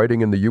Martzke writing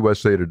in the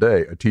USA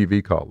Today, a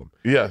TV column.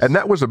 Yes. And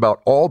that was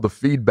about all the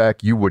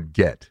feedback you would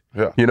get.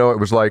 Yeah. It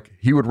was like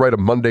he would write a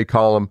Monday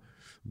column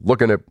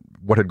looking at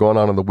what had gone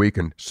on in the week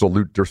and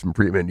salute some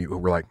and you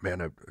were like,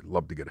 man, I'd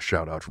love to get a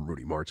shout out from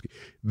Rudy Martzke.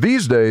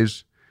 These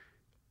days,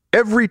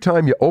 every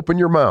time you open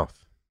your mouth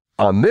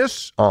on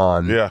this,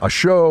 on a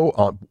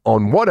show,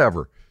 on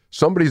whatever,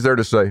 somebody's there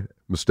to say,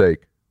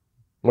 mistake.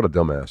 What a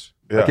dumbass.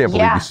 I can't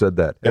believe you said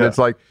that. And it's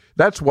like,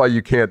 that's why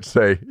you can't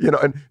say,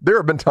 and there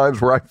have been times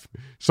where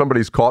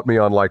somebody's caught me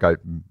on like I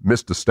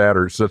missed a stat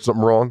or said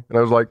something wrong. And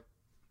I was like,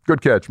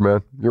 good catch,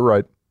 man. You're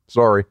right.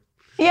 Sorry.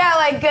 Yeah,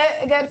 like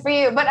good for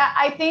you. But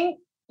I think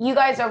you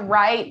guys are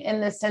right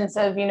in the sense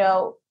of,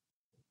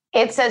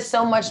 it says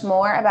so much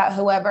more about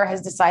whoever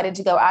has decided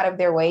to go out of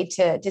their way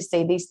to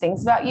say these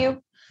things about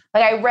you.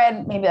 Like I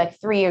read maybe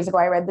like 3 years ago,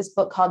 I read this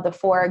book called The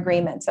 4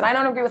 Agreements. And I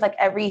don't agree with like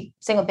every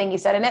single thing he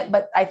said in it,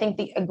 but I think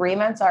the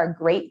agreements are a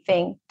great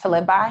thing to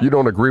live by. You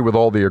don't agree with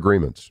all the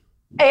agreements.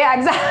 Yeah,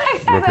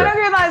 exactly. Okay. I don't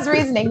agree with all his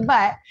reasoning,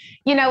 but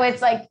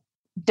it's like,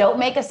 don't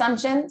make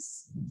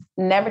assumptions,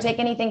 never take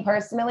anything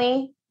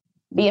personally,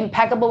 be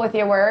impeccable with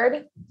your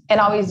word, and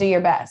always do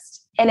your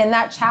best. And in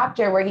that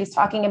chapter where he's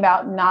talking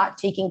about not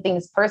taking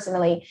things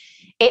personally,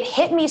 it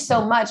hit me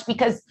so much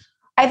because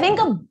I think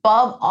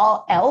above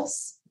all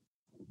else,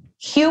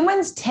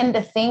 humans tend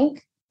to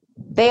think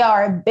they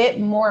are a bit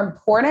more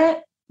important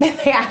than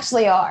they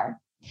actually are.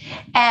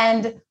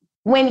 And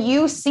when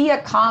you see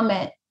a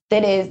comment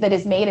that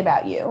is made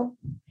about you,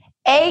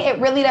 it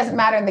really doesn't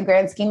matter in the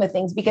grand scheme of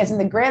things, because in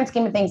the grand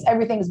scheme of things,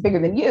 everything is bigger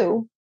than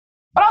you,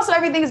 but also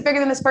everything is bigger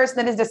than this person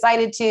that has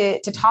decided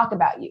to talk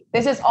about you.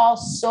 This is all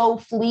so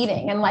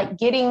fleeting, and like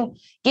getting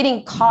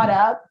caught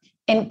up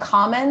in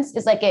comments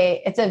is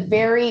it's a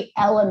very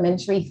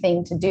elementary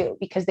thing to do,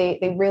 because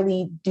they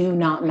really do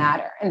not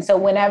matter. And so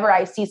whenever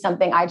I see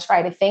something, I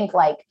try to think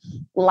like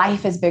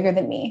life is bigger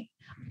than me.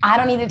 I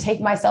don't need to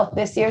take myself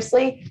this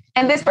seriously,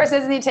 and this person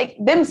doesn't need to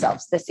take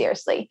themselves this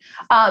seriously.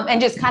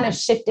 And just kind of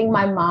shifting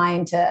my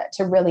mind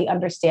to really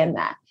understand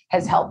that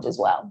has helped as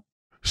well.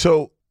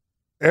 So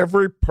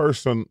every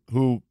person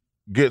who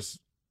gets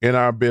in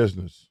our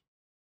business,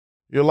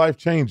 your life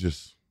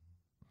changes.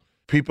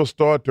 People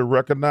start to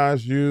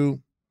recognize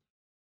you.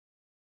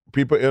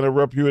 People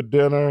interrupt you at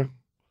dinner.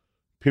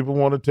 People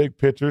want to take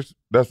pictures.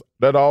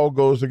 That all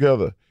goes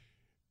together.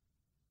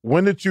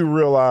 When did you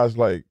realize,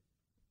 like,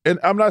 and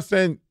I'm not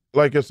saying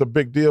like it's a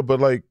big deal, but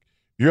like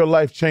your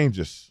life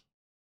changes?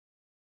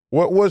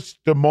 What was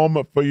the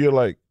moment for you,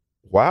 like,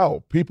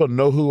 wow, people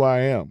know who I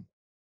am?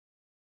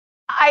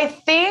 I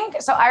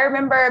think, so I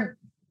remember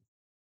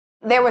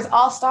there was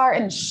All-Star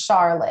in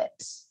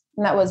Charlotte.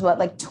 And that was what,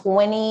 like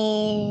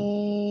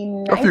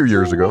 2019? A few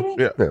years ago.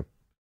 Maybe? Yeah.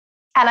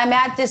 And I'm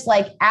at this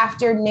like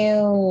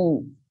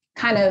afternoon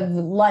kind of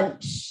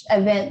lunch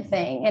event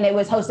thing. And it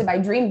was hosted by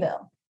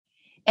Dreamville.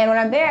 And when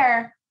I'm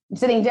there, I'm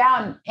sitting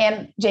down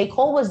and J.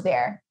 Cole was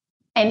there.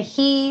 And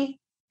he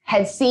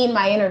had seen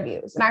my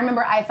interviews. And I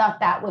remember I thought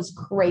that was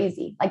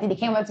crazy. Like, he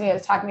came up to me, I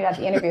was talking to me about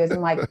the interviews. And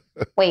I'm like,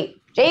 wait,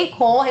 J.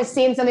 Cole has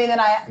seen something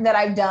that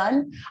I've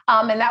done.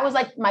 And that was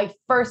like my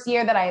first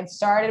year that I had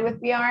started with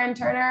BR and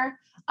Turner.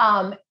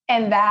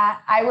 And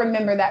that I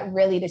remember that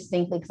really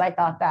distinctly because I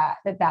thought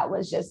that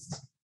was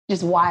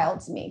just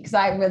wild to me because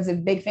I was a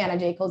big fan of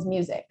J. Cole's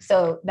music.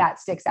 So that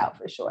sticks out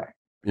for sure.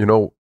 You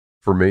know,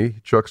 for me,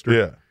 Chuckster,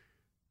 Yeah.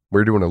 we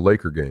were doing a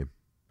Laker game.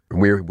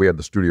 And we had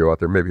the studio out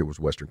there. Maybe it was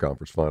Western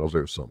Conference Finals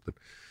or something.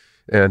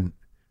 And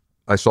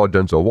I saw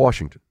Denzel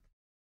Washington.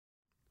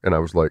 And I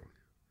was like,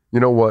 you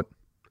know what?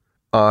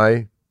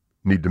 I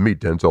need to meet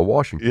Denzel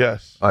Washington.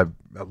 Yes. I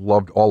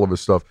loved all of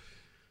his stuff.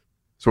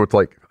 So it's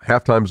like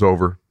halftime's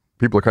over.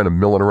 People are kind of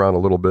milling around a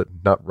little bit,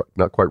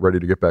 not quite ready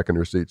to get back in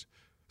their seats.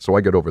 So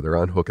I get over there,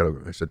 I unhook it.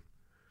 I said,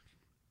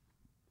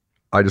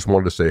 I just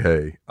wanted to say,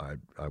 hey,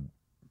 I'm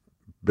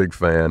big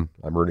fan.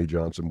 I'm Ernie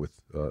Johnson with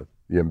the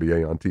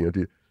NBA on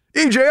TNT.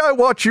 EJ, I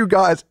watch you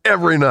guys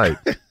every night.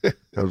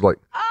 I was like,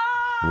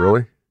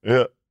 really?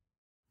 Yeah.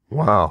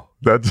 Wow.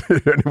 And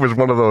it was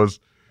one of those,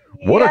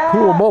 what a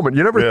cool moment.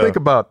 You never think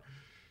about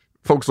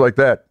folks like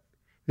that,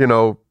 you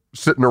know,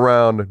 sitting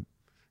around and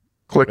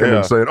clicking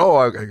and saying, oh,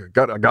 I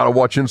got to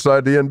watch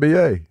Inside the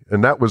NBA.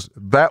 And that was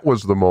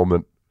the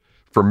moment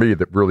for me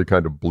that really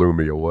kind of blew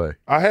me away.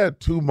 I had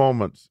two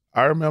moments.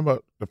 I remember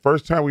the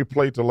first time we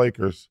played the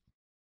Lakers,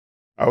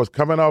 I was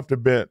coming off the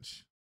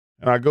bench,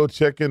 and I go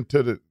check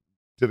into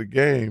the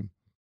game,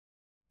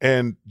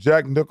 and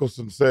Jack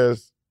Nicholson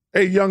says,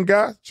 hey, young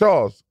guy,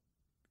 Charles,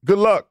 good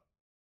luck.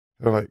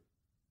 They're like,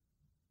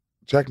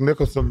 Jack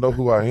Nicholson know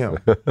who I am.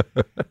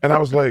 And I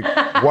was like,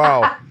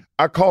 wow.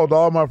 I called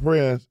all my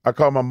friends. I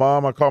called my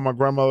mom. I called my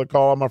grandmother. I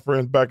called all my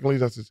friends back in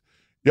Leeds. I said,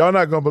 y'all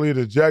not going to believe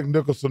that Jack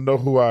Nicholson know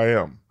who I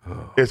am.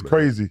 It's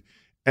crazy.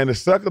 And the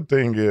second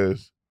thing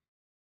is,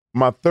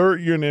 my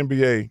third year in the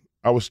NBA,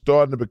 I was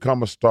starting to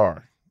become a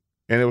star.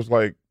 And it was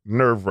like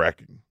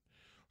nerve-wracking.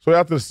 So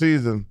after the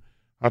season,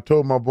 I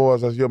told my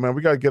boys, I said, yo, man,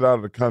 we got to get out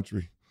of the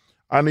country.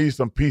 I need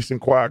some peace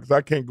and quiet because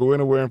I can't go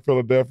anywhere in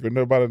Philadelphia.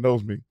 Nobody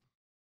knows me.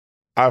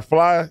 I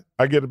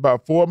get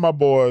about 4 of my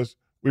boys.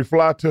 We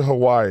fly to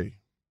Hawaii.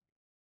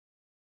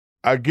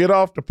 I get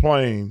off the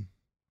plane,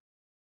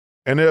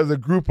 and there's a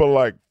group of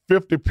like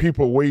 50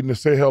 people waiting to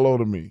say hello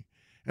to me.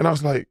 And I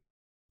was like,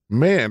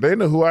 man, they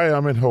know who I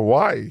am in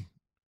Hawaii.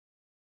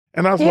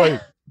 And I was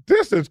like,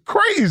 this is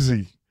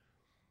crazy.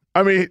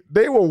 I mean,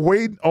 they were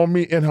waiting on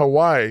me in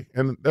Hawaii,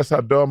 and that's how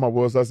dumb I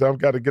was. I said, I've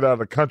got to get out of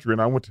the country,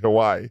 and I went to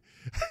Hawaii.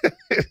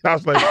 I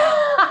was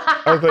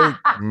like,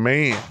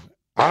 man,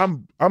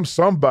 I'm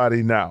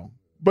somebody now.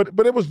 But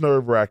it was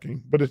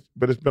nerve-wracking, but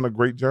it's been a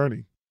great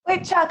journey.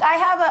 Wait, Chuck, I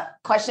have a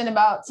question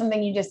about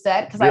something you just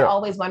said, because I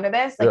always wonder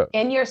this. Like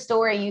in your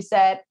story, you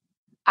said,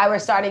 I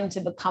was starting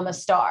to become a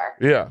star.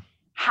 Yeah.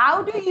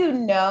 How do you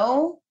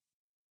know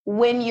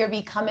when you're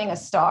becoming a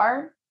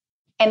star?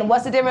 And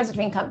what's the difference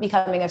between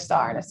becoming a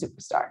star and a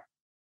superstar?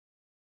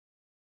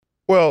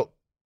 Well,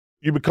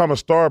 you become a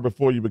star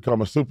before you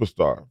become a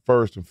superstar,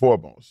 first and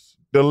foremost.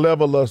 The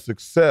level of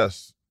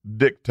success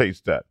dictates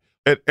that.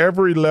 At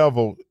every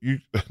level, you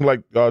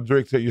like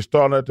Drake said, you're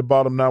starting at the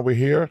bottom, now we're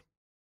here.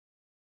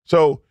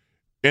 So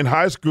in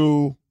high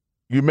school,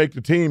 you make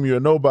the team, you're a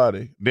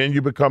nobody. Then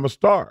you become a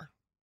star.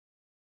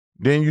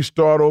 Then you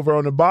start over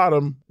on the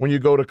bottom when you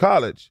go to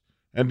college,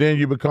 and then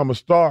you become a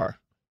star.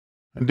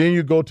 And then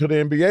you go to the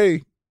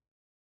NBA,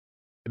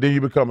 and then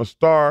you become a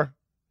star,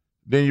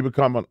 then you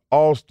become an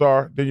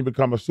all-star, then you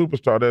become a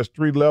superstar. There's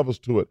 3 levels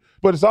to it.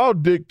 But it's all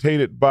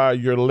dictated by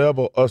your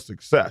level of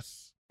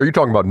success. Are you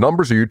talking about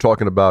numbers, or are you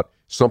talking about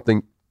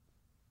something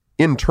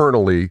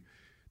internally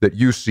that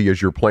you see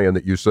as you're playing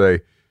that you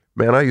say,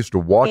 man, I used to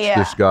watch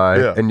this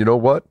guy, and you know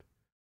what?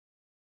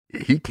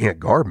 He can't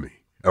guard me.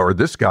 Or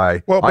this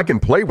guy, I can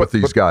play with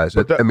these guys.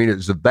 I mean,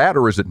 is it that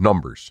or is it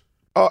numbers?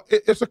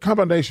 It's a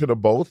combination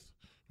of both.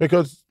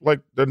 Because,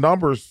 like, the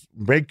numbers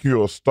make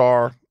you a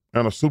star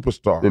and a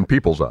superstar. In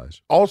people's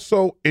eyes.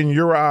 Also in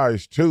your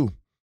eyes, too.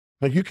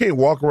 Like, you can't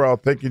walk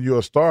around thinking you're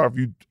a star if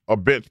you're a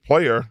bench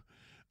player.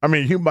 I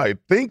mean, you might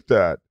think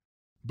that,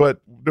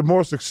 but the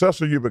more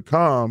successful you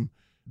become,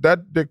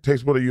 that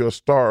dictates whether you're a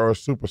star or a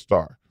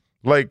superstar.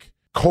 Like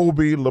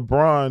Kobe,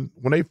 LeBron,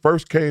 when they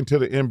first came to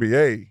the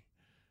NBA,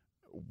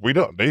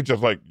 they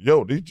just like,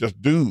 yo, these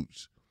just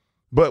dudes.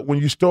 But when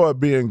you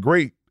start being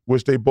great,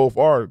 which they both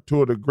are,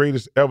 2 of the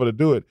greatest ever to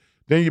do it,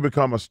 then you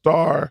become a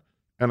star,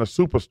 and a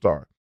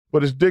superstar,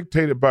 but it's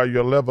dictated by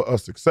your level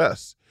of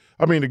success.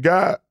 I mean,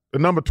 the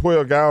number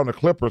 12 guy on the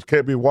Clippers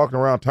can't be walking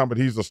around talking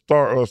about he's a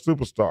star or a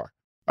superstar.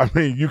 I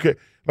mean,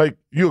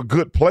 you're a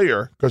good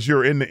player because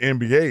you're in the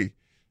NBA,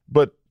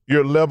 but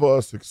your level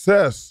of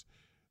success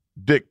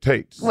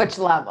dictates. Which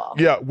level?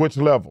 Yeah, which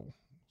level.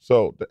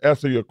 So to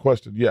answer your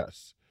question,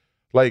 yes.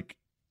 Like,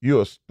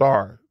 you're a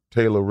star,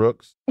 Taylor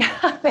Rooks,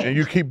 and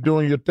you keep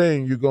doing your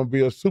thing, you're going to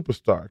be a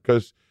superstar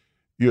because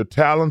you're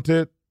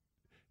talented.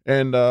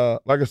 And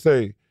like I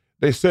say,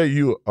 they say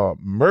you're a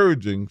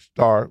merging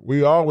star.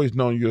 We always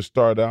known you're a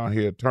star down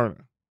here at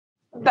Turner.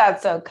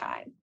 That's so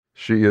kind.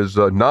 She is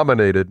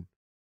nominated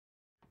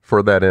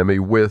for that Emmy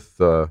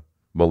with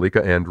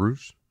Malika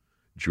Andrews,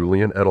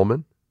 Julian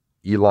Edelman,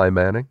 Eli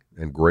Manning,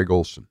 and Greg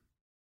Olson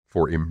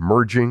for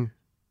emerging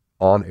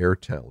on-air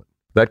talent.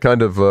 That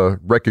kind of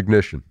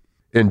recognition.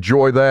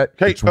 Enjoy that.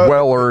 Hey, it's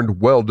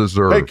well-earned,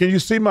 well-deserved. Hey, can you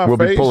see my face?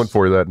 We'll be pulling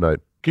for you that night.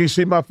 Can you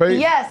see my face?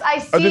 Yes, I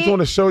see. I just want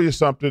to show you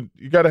something.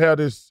 You got to have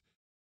this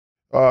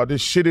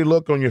shitty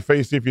look on your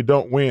face if you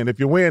don't win. If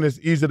you win, it's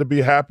easy to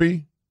be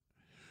happy.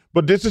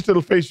 But this is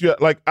the face you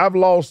like. I've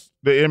lost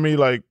the Emmy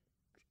like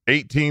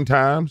 18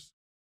 times.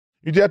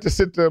 You just have to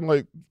sit there and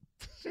like.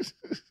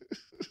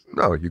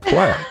 No, you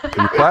clap.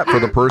 You clap for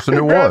the person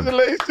who won.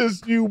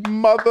 Congratulations, you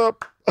mother.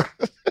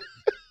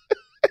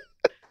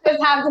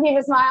 Just have to keep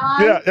a smile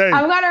on? Yeah, hey.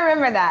 I'm going to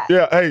remember that.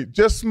 Yeah, hey,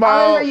 just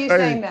smile. I'll remember you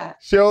saying that.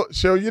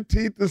 Show your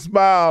teeth and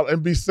smile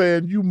and be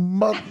saying, you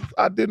mother,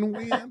 I didn't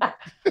win.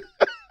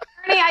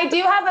 Ernie, I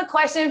do have a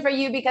question for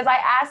you because I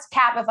asked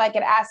Cap if I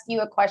could ask you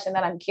a question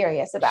that I'm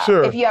curious about.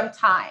 Sure. If you have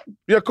time.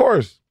 Yeah, of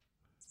course.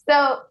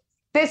 So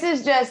this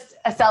is just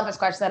a selfish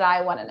question that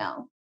I want to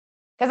know.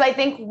 Because I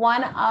think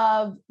one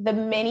of the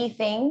many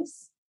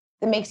things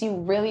that makes you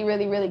really,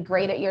 really, really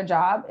great at your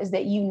job is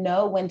that you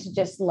know when to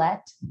just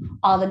let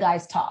all the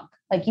guys talk.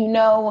 Like, you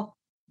know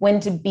when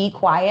to be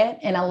quiet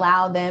and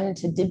allow them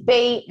to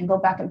debate and go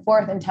back and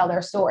forth and tell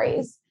their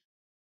stories.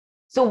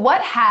 So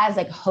what has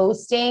like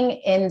hosting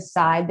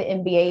inside the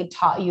NBA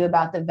taught you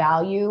about the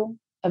value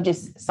of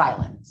just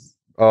silence?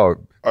 Oh,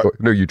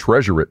 no, you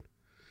treasure it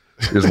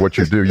is what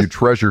you do. You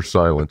treasure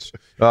silence.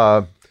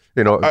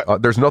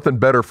 There's nothing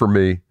better for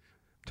me,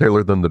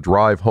 Taylor, than the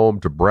drive home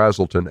to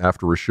Brazelton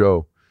after a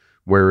show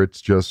where it's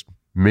just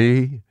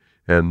me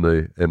and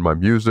my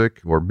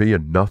music, or me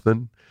and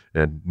nothing,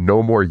 and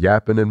no more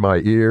yapping in my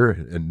ear,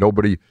 and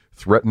nobody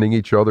threatening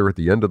each other at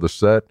the end of the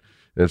set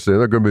and saying,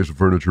 there's going to be some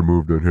furniture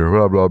moved in here,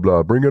 blah, blah,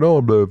 blah, bring it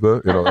on, blah,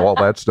 blah, all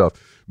that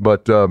stuff.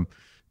 But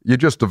you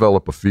just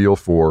develop a feel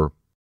for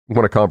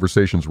when a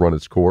conversation's run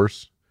its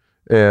course.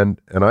 And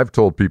I've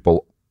told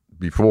people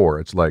before,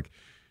 it's like,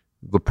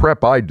 the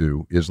prep I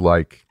do is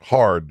like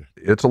hard.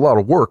 It's a lot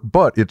of work,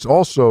 but it's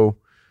also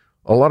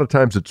a lot of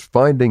times it's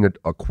finding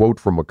a quote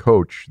from a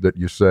coach that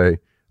you say,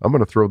 I'm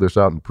going to throw this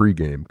out in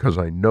pregame because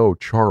I know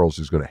Charles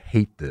is going to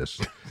hate this,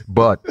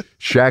 but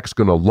Shaq's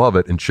going to love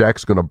it and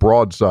Shaq's going to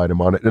broadside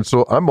him on it. And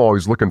so I'm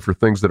always looking for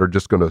things that are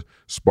just going to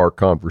spark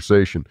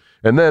conversation.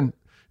 And then,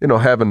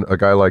 having a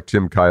guy like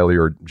Tim Kiley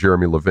or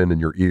Jeremy Levin in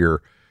your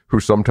ear, who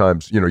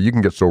sometimes, you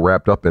can get so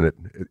wrapped up in it,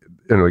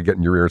 get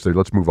in your ear and say,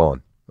 let's move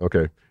on.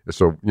 Okay.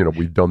 So,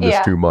 we've done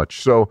this too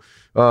much. So,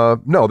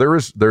 no,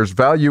 there's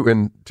value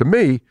in, to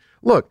me,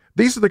 look,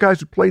 these are the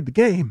guys who played the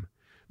game.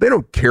 They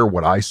don't care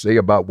what I say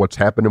about what's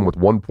happening with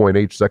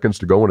 1.8 seconds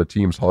to go in a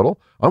team's huddle.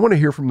 I want to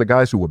hear from the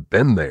guys who have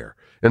been there.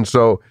 And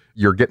so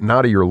you're getting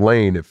out of your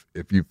lane if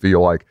you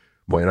feel like,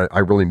 boy, I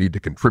really need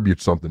to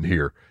contribute something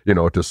here.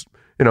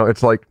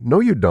 It's like, no,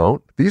 you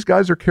don't. These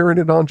guys are carrying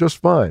it on just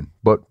fine.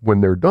 But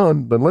when they're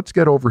done, then let's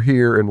get over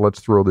here and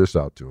let's throw this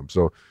out to them.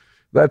 So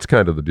that's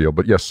kind of the deal.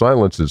 But yes,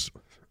 silence is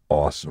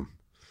awesome.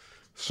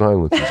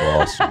 Silence is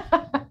awesome.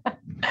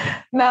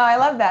 No, I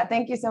love that.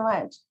 Thank you so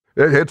much.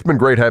 It's been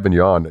great having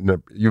you on.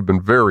 And you've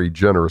been very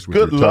generous with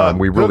your time.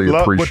 We really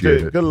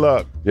appreciate it. Good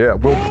luck. Yeah,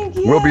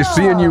 we'll be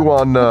seeing you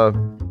on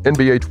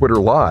NBA Twitter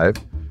Live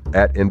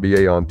at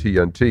NBA on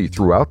TNT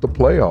throughout the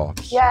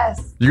playoffs.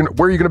 Yes.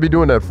 Where are you going to be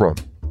doing that from?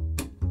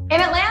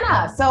 In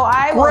Atlanta. So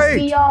I will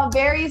see y'all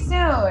very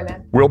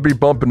soon. We'll be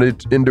bumping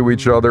into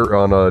each other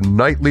on a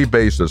nightly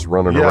basis,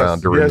 running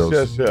around during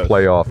those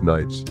playoff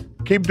nights.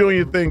 Keep doing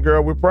your thing,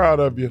 girl. We're proud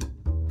of you.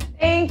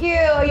 Thank you.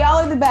 Y'all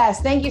are the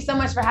best. Thank you so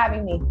much for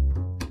having me.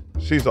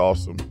 She's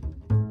awesome.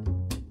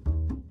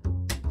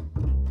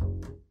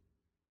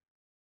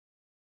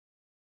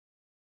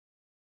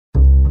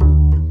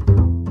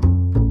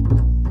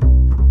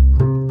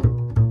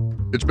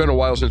 It's been a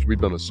while since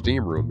we've done a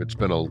steam room. It's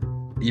been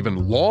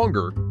even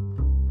longer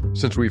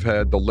since we've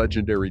had the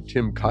legendary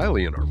Tim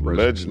Kiley in our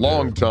presence.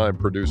 Longtime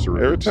producer.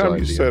 Every time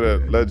you say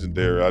that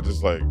legendary, I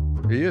just like...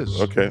 He is.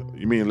 Okay.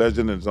 You mean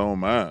legend in his own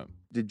mind.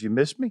 Did you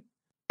miss me?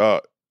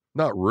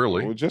 Not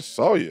really. We just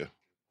saw you.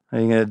 How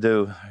are you going to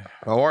do?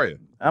 How are you?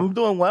 I'm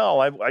doing well.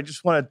 I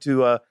just wanted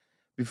to,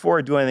 before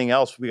I do anything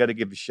else, we got to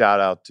give a shout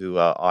out to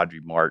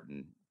Audrey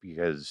Martin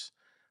because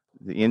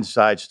the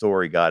Inside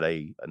Story got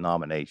a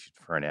nomination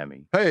for an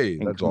Emmy. Hey,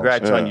 and that's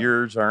congrats awesome. on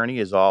yours, Ernie,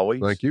 as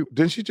always. Thank you.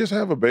 Didn't she just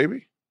have a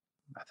baby?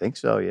 I think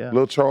so, yeah.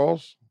 Little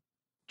Charles?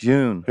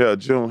 June. Yeah,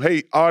 June.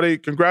 Hey, Artie,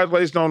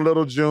 congratulations on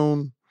little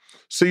June.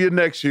 See you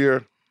next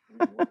year.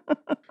 All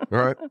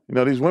right. You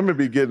know, these women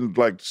be getting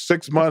like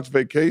 6 months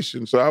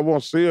vacation, so I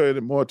won't see her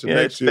anymore till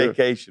next it's year.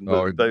 vacation.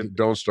 Oh,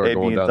 don't start baby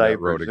going and down diapers. that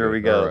road again. There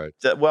we go. All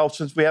right. Well,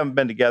 since we haven't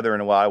been together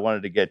in a while, I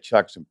wanted to get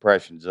Chuck's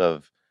impressions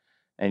of,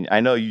 and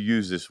I know you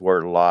use this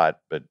word a lot,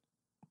 but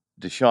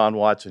Deshaun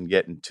Watson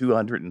getting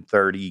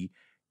 230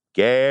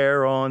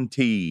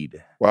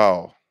 guaranteed.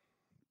 Wow.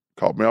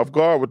 Caught me off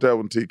guard with that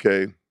one,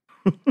 TK.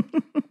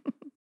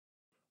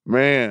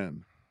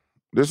 Man,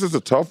 this is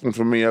a tough one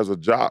for me as a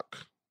jock.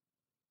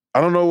 I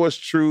don't know what's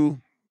true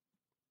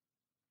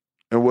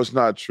and what's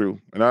not true.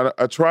 And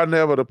I try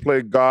never to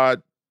play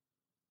God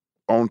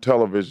on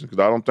television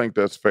because I don't think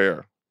that's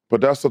fair.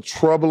 But that's a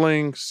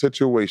troubling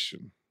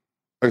situation.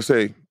 Like I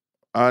say,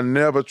 I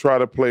never try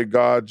to play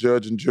God,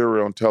 judge, and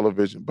jury on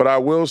television. But I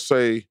will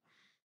say...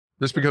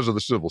 This because of the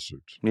civil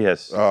suits.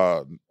 Yes.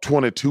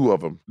 22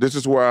 of them. This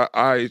is where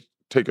I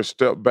take a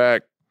step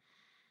back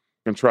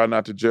and try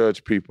not to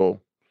judge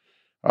people.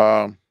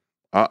 I'm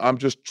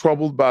just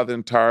troubled by the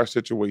entire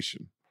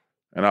situation,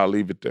 and I'll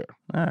leave it there.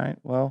 All right.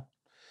 Well,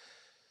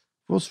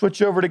 we'll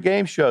switch over to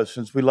game shows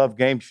since we love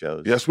game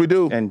shows. Yes, we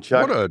do. And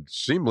Chuck, What a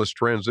seamless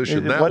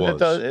transition that wasn't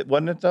was. It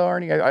wasn't it, though,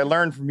 Arnie? I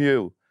learned from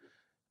you.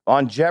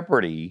 On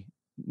Jeopardy,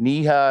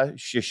 Neha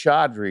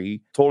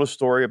Shishadri told a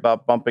story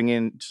about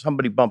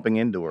somebody bumping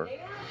into her.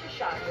 Neha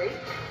Shishadri,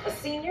 a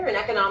senior in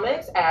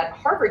economics at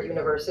Harvard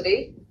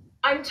University.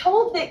 I'm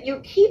told that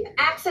you keep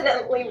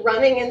accidentally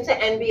running into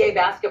NBA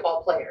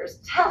basketball players.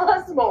 Tell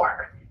us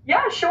more.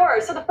 Yeah, sure.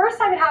 So the first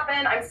time it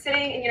happened, I'm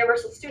sitting in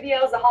Universal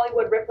Studios, the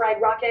Hollywood Rip Ride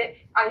Rocket.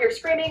 I hear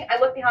screaming. I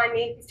look behind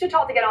me. He's too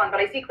tall to get on, but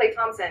I see Klay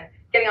Thompson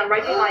getting on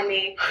right behind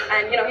me.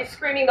 And, he's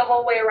screaming the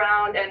whole way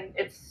around, and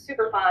it's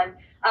super fun.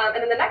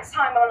 And then the next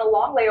time, I'm on a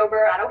long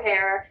layover at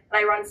O'Hare, and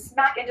I run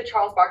smack into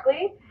Charles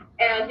Barkley.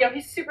 And,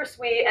 he's super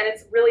sweet, and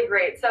it's really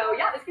great. So,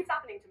 yeah, this keeps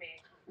happening to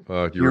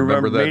me. Do you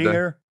remember that meeting day?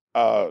 her?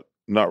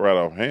 Not right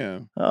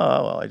offhand. Oh,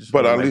 well, I just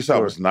But wanna at make least I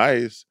sure. was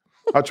nice.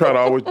 I try to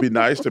always be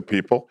nice to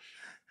people.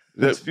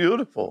 That's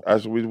beautiful.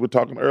 As we were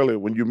talking earlier,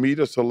 when you meet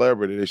a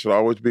celebrity, they should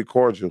always be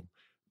cordial.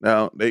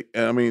 Now, they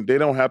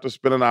don't have to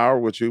spend an hour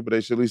with you, but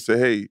they should at least say,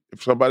 hey,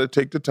 if somebody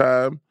take the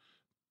time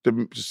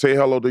to say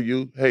hello to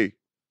you, hey,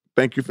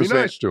 thank you for Be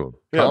saying. nice to him.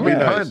 Yeah, Common be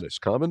nice. kindness,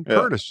 common Yeah.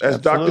 courtesy. As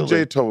Dr. Absolutely.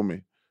 J told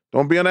me,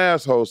 don't be an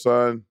asshole,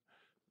 son.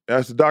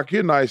 I said, Doc,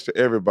 you're nice to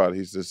everybody.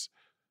 He says,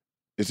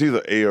 it's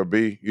either A or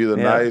B. You're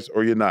either nice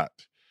or you're not.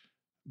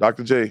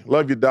 Dr. J,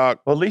 love you, Doc.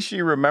 Well, at least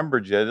you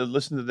remembered, Jed.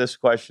 Listen to this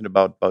question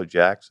about Bo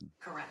Jackson.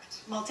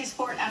 Correct.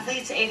 Multi-sport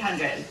athletes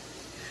 800.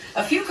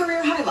 A few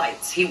career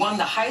highlights. He won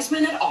the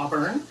Heisman at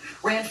Auburn,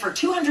 ran for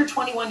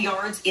 221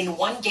 yards in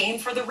one game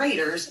for the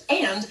Raiders,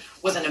 and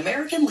was an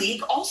American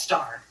League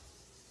All-Star.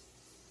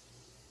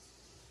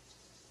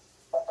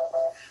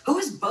 Who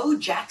is Bo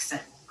Jackson?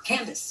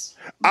 Candace.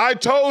 I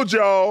told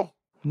y'all.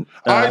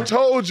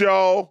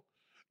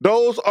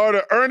 Those are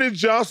the Ernie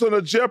Johnson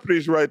of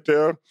Jeopardy's right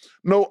there.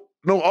 Know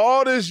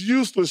all this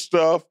useless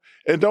stuff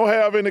and don't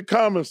have any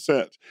common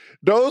sense.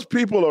 Those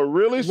people are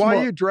really smart.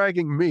 Why are you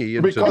dragging me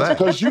into that?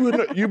 Because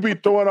you be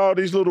throwing all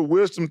these little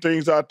wisdom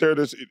things out there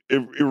that's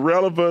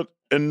irrelevant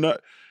and not.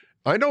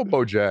 I know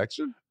Bo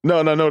Jackson. No,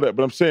 I know that,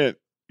 but I'm saying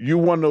you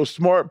one of those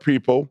smart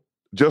people,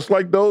 just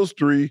like those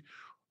three,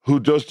 who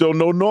just don't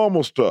know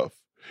normal stuff.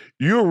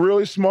 You're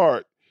really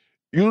smart.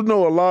 You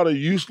know a lot of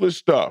useless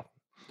stuff.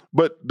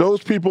 But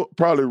those people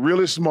probably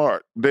really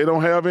smart. They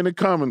don't have any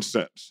common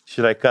sense.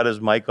 Should I cut his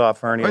mic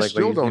off, Ernie? I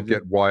still don't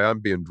get why I'm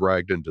being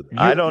dragged into this.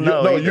 I don't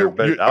know either,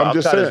 but I'll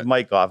cut his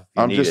mic off if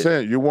you I'm need just it.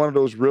 saying, you're one of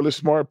those really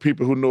smart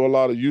people who know a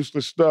lot of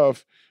useless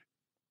stuff,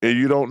 and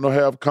you don't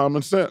have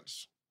common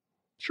sense.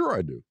 Sure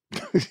I do.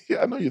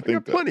 Yeah, I know you I think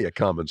got that. plenty of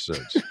common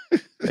sense.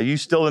 Are you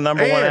still the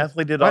number one And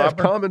athlete at I have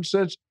Auburn? common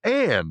sense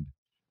and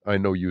I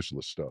know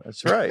useless stuff.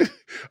 That's right.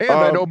 And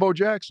I know Bo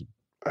Jackson.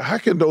 How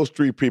can those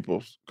three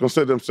people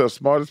consider themselves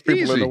smartest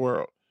people in Easy. the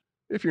world?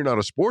 If you're not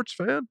a sports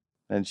fan,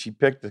 And she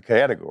picked the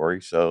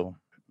category, so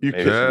You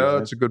maybe can. yeah,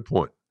 that's a good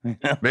point.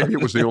 Maybe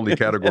it was the only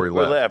category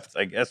We're left.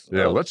 I guess.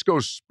 Yeah, so. let's go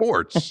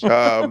sports.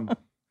 Um,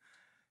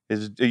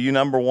 Are you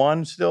number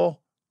one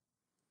still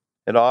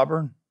at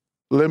Auburn?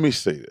 let me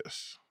say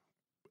this.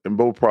 And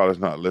Bo probably's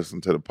not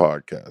listening to the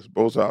podcast.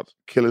 Bo's out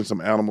killing some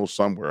animals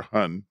somewhere,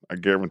 hunting. I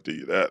guarantee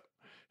you that.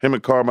 Him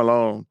and Carl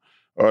Malone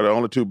are the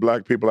only two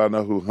black people I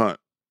know who hunt.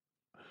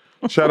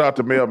 Shout out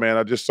to Mailman.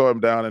 I just saw him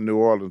down in New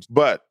Orleans.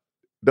 But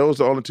those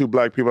are the only two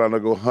black people I know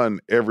go hunting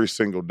every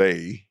single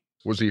day.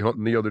 Was he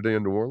hunting the other day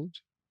in New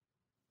Orleans?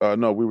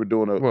 No, we were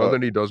doing a. Well,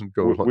 then he doesn't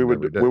go hunting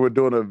every day. We were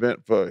doing an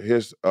event for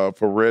his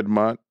for Red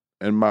Month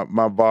and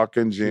my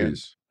vodka and gin.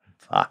 Jeez.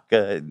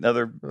 Vodka,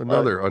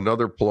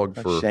 another plug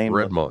for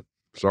shameless. Redmont.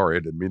 Sorry, I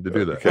didn't mean to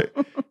do that. Okay.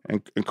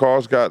 And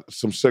Carl's got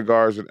some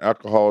cigars and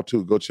alcohol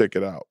too. Go check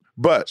it out.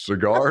 But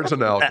Cigars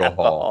and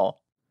alcohol.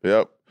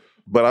 Yep.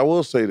 But I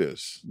will say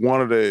this.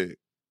 One of the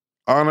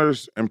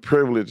honors and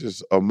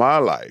privileges of my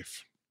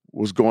life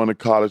was going to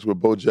college with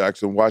Bo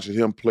Jackson, watching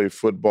him play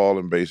football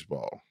and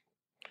baseball.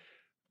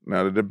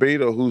 Now, the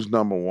debate of who's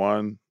number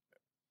one,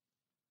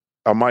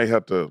 I might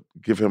have to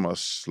give him a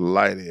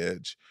slight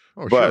edge.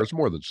 Oh, but, sure. It's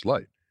more than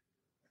slight.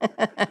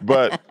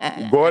 But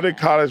going to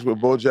college with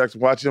Bo Jackson,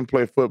 watching him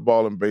play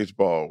football and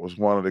baseball was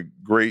one of the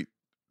great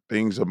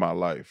things of my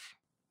life.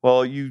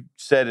 Well, you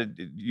said it,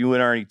 you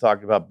and Ernie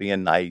talked about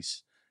being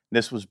nice.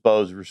 This was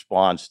Bo's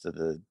response to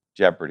the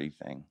Jeopardy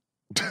thing.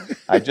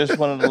 I just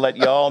wanted to let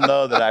you all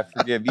know that I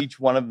forgive each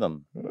one of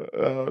them.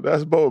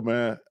 That's Bo,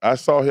 man. I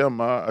saw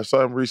him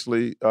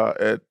recently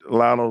at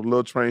Lionel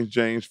Little Train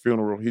James'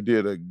 funeral. He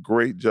did a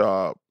great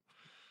job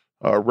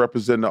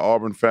representing the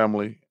Auburn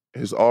family.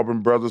 His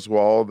Auburn brothers were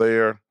all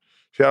there.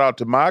 Shout out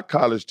to my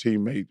college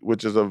teammate,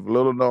 which is a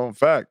little known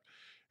fact.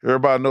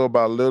 Everybody know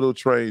about Little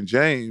Train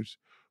James,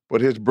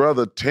 but his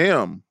brother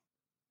Tim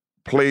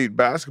played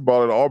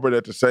basketball at Auburn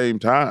at the same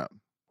time.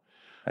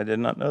 I did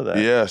not know that.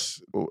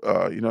 Yes.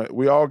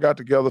 We all got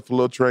together for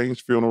Little Train's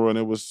funeral, and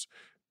it was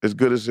as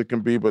good as it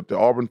can be, but the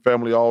Auburn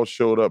family all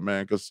showed up,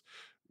 man, because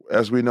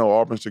as we know,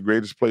 Auburn's the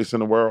greatest place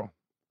in the world.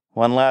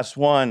 One last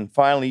one.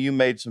 Finally, you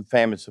made some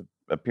famous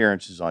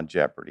appearances on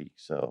Jeopardy,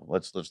 so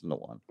let's listen to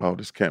one. Oh,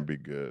 this can't be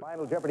good.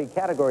 Final Jeopardy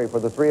category for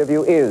the three of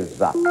you is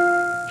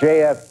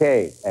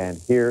JFK, and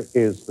here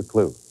is the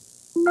clue.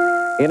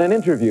 In an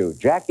interview,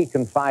 Jackie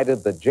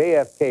confided that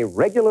JFK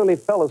regularly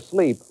fell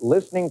asleep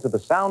listening to the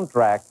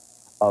soundtrack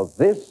of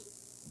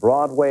this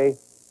Broadway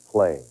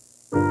play.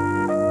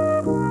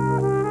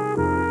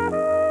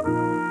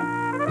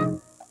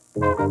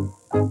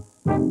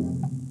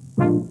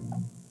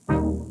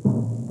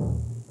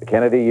 The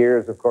Kennedy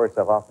years, of course,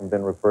 have often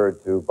been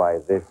referred to by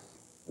this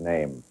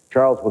name.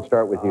 Charles, we'll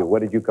start with you.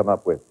 What did you come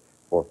up with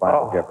for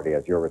Final Jeopardy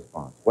as your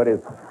response? What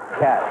is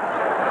cat?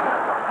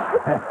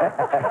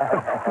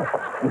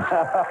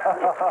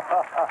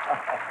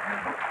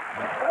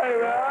 Hey,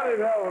 man, I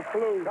didn't have a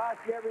clue. Cost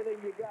you everything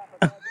you got,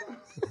 but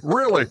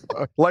Really?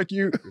 Like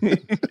you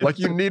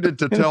needed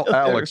to tell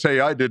Alex, hey,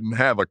 I didn't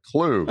have a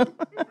clue.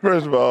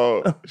 First of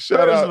all,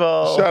 shout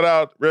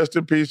out, rest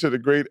in peace to the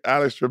great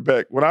Alex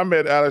Trebek. When I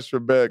met Alex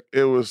Trebek,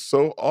 it was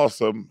so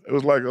awesome. It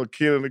was like a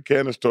kid in a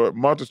candy store.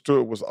 Martha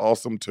Stewart was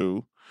awesome,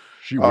 too.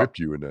 She whipped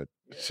you in that.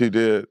 She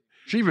did.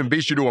 She even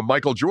beat you to a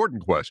Michael Jordan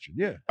question.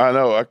 Yeah. I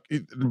know.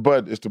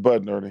 It's the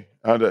button, Ernie.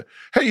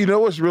 Hey, you know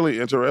what's really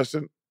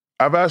interesting?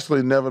 I've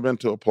actually never been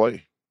to a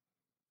play.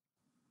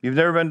 You've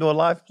never been to a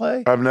live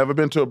play? I've never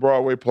been to a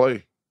Broadway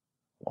play.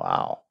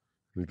 Wow.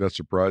 I think that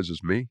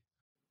surprises me.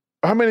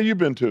 How many have you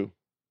been to?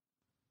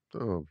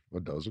 Oh,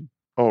 a dozen.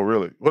 Oh,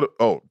 really?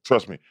 Oh,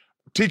 trust me.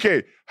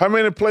 TK, how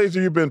many plays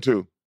have you been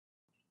to?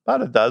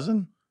 About a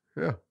dozen.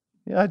 Yeah.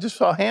 Yeah, I just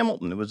saw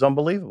Hamilton. It was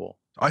unbelievable.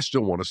 I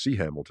still want to see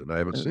Hamilton. I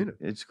haven't seen it.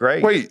 It's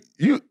great. Wait,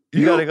 you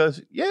got to go.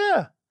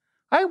 Yeah.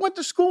 I went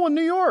to school in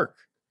New York.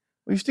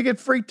 We used to get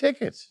free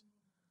tickets.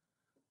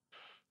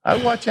 I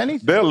watch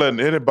anything. They're letting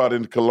anybody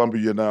in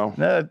Columbia now.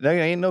 No, there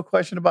ain't no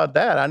question about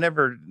that. I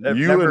never.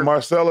 And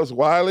Marcellus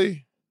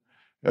Wiley?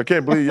 I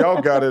can't believe y'all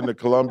got into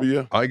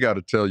Columbia. I got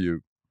to tell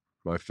you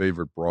my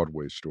favorite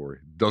Broadway story.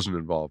 It doesn't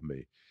involve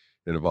me.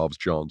 It involves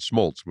John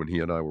Smoltz when he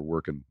and I were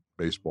working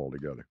baseball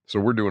together. So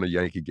we're doing a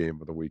Yankee game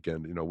for the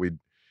weekend. We'd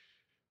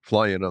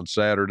fly in on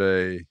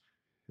Saturday,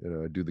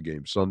 do the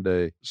game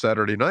Sunday.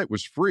 Saturday night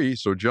was free,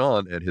 so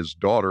John and his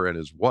daughter and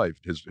his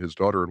wife, his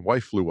daughter and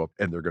wife flew up,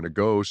 and they're going to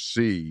go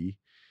see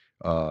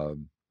a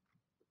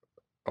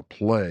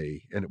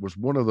play. And it was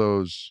one of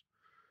those,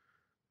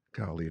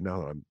 golly,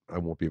 now that I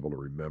won't be able to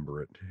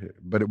remember it,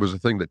 but it was a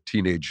thing that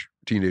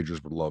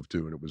teenagers would love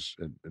too, and it was,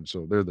 and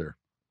so they're there.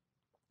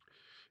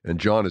 And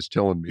John is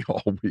telling me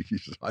all week, he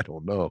says, I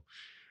don't know.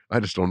 I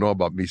just don't know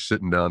about me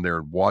sitting down there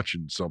and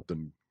watching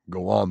something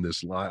go on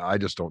this line. I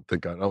just don't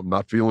think I'm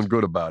not feeling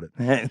good about it.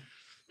 And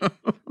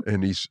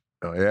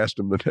I asked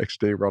him the next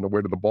day on the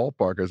way to the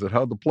ballpark, I said,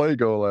 how'd the play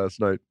go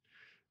last night?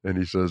 And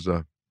he says,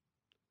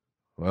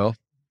 well,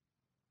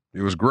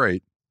 it was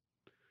great.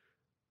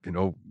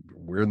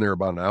 We're in there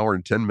about an hour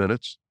and 10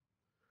 minutes.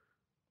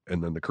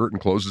 And then the curtain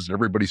closes and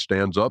everybody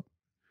stands up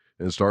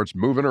and starts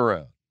moving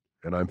around.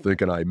 And I'm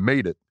thinking I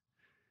made it.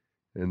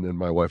 And then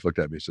my wife looked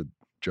at me and said,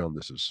 John,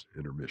 this is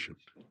intermission.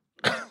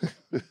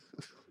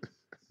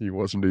 He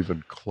wasn't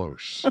even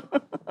close.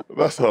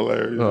 That's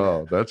hilarious.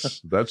 Oh, that's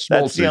That's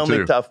the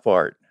only tough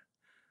part.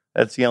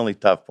 That's the only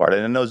tough part.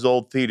 And in those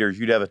old theaters,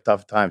 you'd have a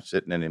tough time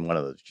sitting in one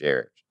of those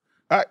chairs.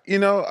 I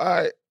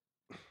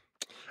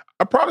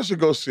probably should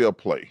go see a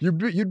play.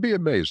 You'd be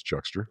amazed,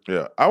 Chuckster.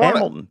 Yeah,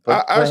 Hamilton.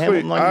 I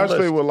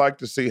actually would like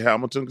to see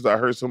Hamilton because I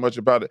heard so much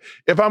about it.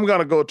 If I'm going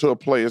to go to a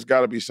play, it's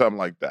got to be something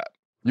like that.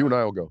 You and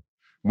I will go.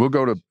 We'll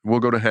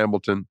go to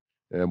Hamilton.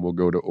 And we'll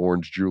go to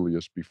Orange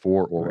Julius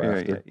before or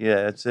after. Yeah,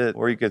 that's it.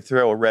 Or you could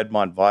throw a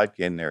Redmond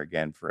vodka in there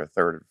again for a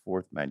third or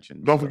fourth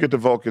mention. Don't forget the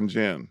Vulcan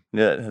gin.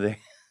 Yeah.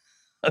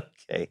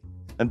 Okay.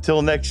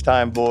 Until next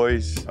time,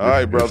 boys. All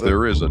right, brother. If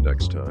there is a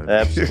next time.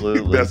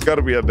 Absolutely. That's got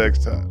to be a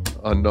next time.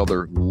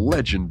 Another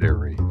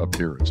legendary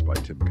appearance by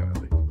Tim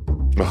Kiley.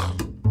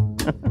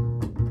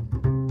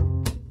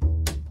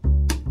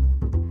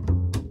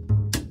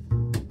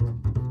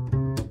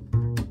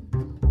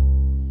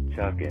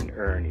 Chuck, Chuck and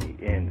Ernie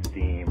in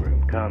Steam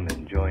Room. Come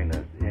and join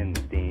us in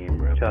Steam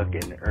Room. Chuck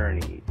and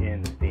Ernie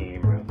in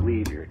Steam Room.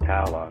 Leave your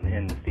towel on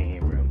in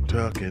Steam Room.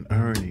 Chuck and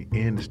Ernie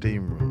in the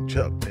steam room.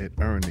 Chuck and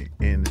Ernie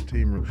in the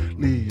steam room.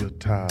 Leave your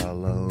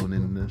towel on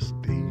in the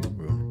steam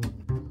room.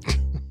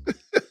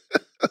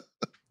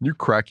 You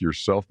crack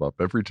yourself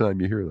up every time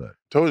you hear that.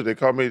 Told you,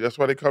 that's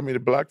why they call me the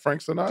Black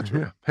Frank Sinatra.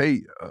 Yeah.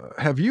 Hey,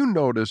 have you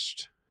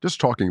noticed,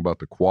 just talking about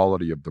the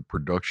quality of the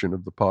production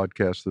of the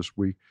podcast this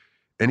week,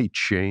 any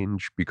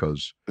change?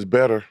 Because it's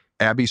better.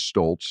 Abby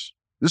Stoltz,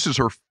 this is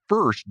her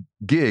first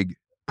gig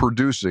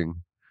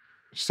producing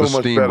So the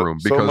much Steam better.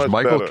 Room, So because much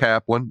Michael better.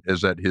 Kaplan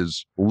is at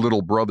his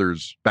little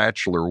brother's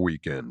bachelor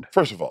weekend.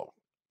 First of all,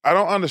 I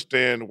don't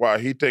understand why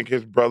he think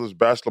his brother's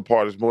bachelor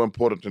party is more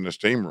important than the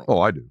steam room. Oh,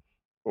 I do.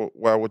 Well,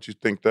 why would you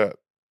think that?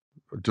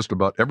 Just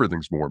about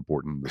everything's more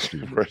important than the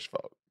Steam Room. First of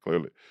all,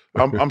 clearly.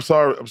 I'm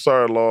sorry,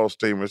 Law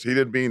Steamers. He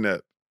didn't mean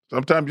that.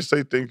 Sometimes you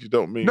say things you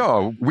don't mean.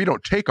 No, we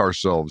don't take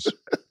ourselves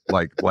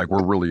like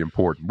we're really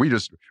important.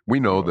 We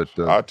know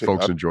that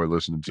folks enjoy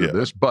listening to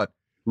this. But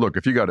look,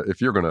 if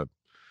you're gonna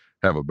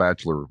have a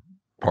bachelor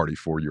party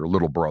for your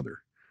little brother,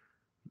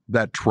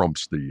 that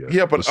trumps the but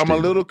the I'm a Steam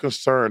little Room.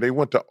 concerned. They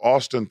went to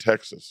Austin,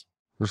 Texas.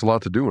 There's a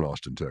lot to do in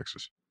Austin,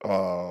 Texas.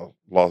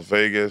 Las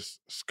Vegas,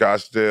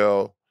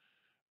 Scottsdale,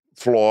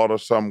 Florida,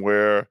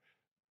 somewhere.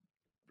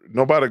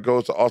 Nobody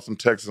goes to Austin,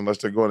 Texas unless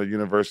they're going to the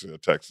University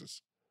of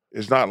Texas.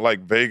 It's not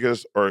like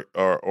Vegas or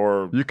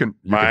You can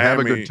have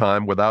a good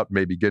time without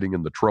maybe getting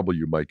in the trouble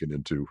you might get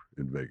into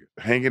in Vegas.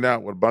 Hanging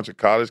out with a bunch of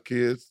college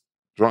kids,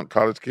 drunk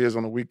college kids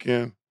on the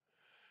weekend.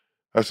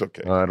 That's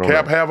okay. I don't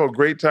Cap, know. have a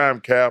great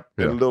time, Cap,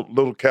 and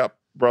little Cap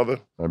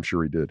brother. I'm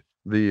sure he did.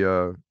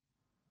 The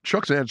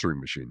Chuck's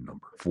answering machine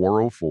number,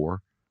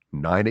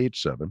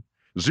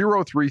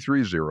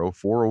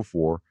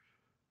 404-987-0330,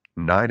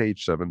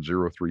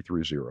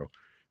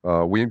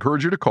 404-987-0330. We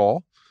encourage you to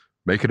call.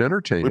 Make it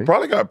entertaining. We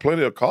probably got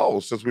plenty of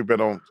calls since we've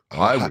been on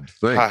I would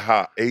think.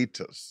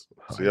 hiatus.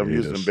 See, I'm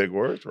using big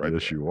words right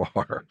Yes, there. you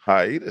are.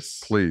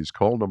 Hiatus. Please,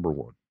 call number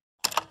 1.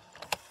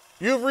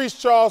 You've reached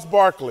Charles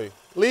Barkley.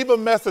 Leave a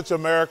message,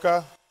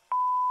 America.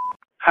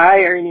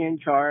 Hi, Ernie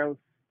and Charles.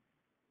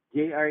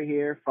 JR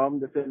here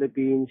from the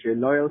Philippines, your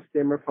loyal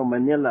stimmer from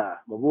Manila.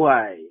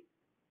 Mabuhay.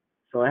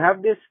 So I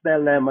have this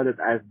dilemma that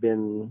I've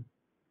been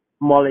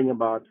mulling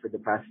about for the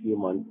past few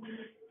months.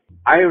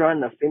 I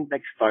run a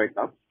fintech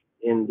startup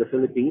in the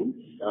Philippines.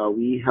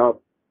 We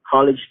help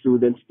college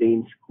students stay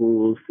in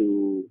school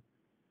through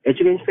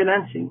education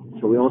financing.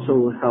 So we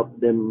also help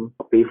them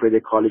pay for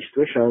their college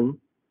tuition.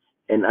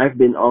 And I've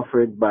been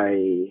offered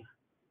by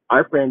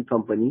our parent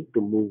company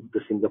to move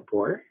to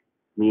Singapore,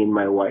 me and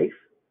my wife.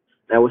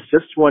 I was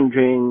just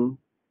wondering,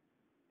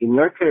 in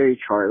your career,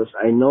 Charles,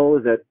 I know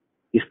that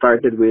you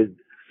started with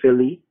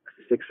Philly,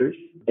 Sixers.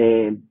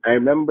 And I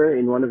remember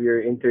in one of your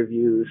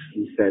interviews,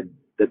 you said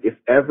that if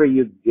ever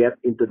you get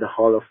into the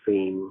Hall of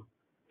Fame,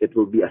 it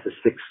will be as a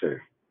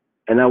Sixer.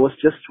 And I was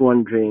just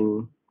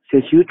wondering,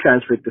 since you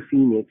transferred to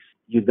Phoenix,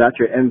 you got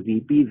your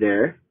MVP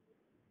there.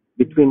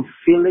 Between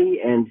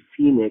Philly and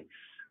Phoenix,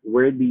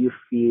 where do you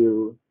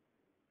feel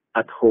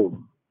at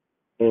home?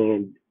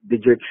 And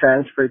did your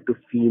transfer to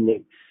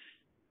Phoenix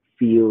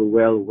feel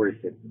well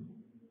worth it?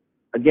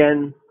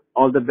 Again,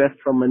 all the best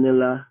from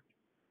Manila.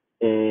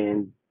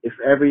 And if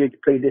ever you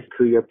play this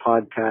through your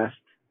podcast,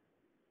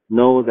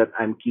 know that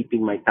I'm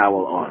keeping my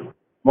towel on.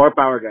 More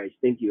power, guys.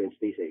 Thank you and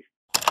stay safe.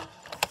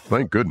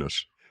 Thank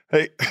goodness.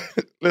 Hey,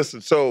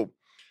 listen, so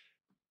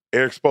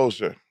air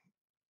exposure.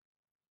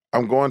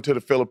 I'm going to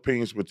the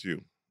Philippines with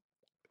you.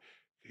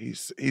 He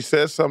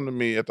said something to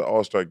me at the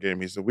All-Star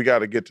game. He said, we got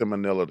to get to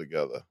Manila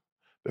together,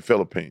 the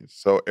Philippines.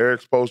 So air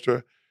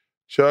exposure,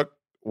 Chuck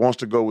wants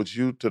to go with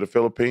you to the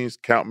Philippines.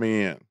 Count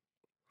me in.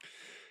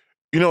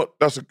 You know,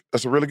 that's a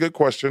really good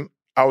question.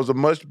 I was a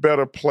much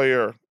better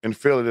player in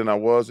Philly than I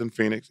was in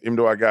Phoenix, even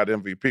though I got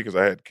MVP because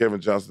I had Kevin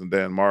Johnson,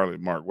 Dan Marley,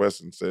 Mark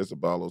Weston, Cesar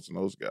Balos, and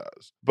those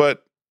guys.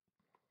 But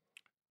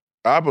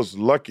I was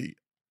lucky.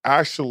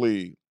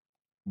 Actually,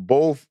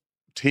 both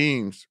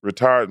teams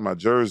retired my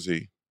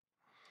jersey,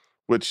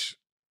 which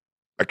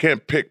I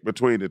can't pick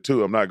between the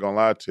two. I'm not going to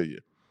lie to you.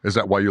 Is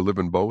that why you live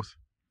in both?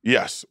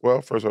 Yes.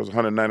 Well, first, I was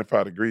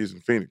 195 degrees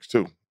in Phoenix,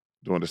 too,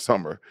 during the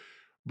summer.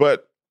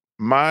 But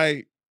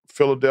my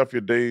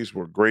Philadelphia days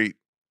were great.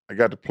 I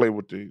got to play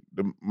with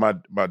my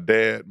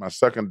dad, my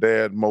second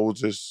dad,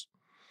 Moses,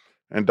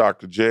 and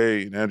Dr.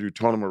 J, and Andrew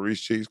Tony, Maurice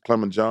Cheese,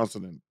 Clement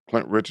Johnson, and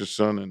Clint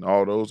Richardson, and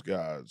all those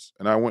guys.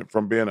 And I went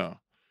from being a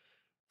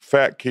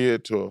fat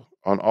kid to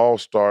an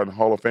all-star in the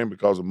Hall of Fame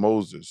because of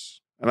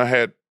Moses. And I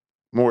had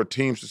more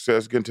team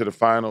success, getting to the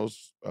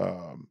finals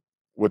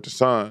with the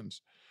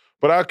Suns.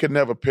 But I could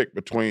never pick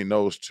between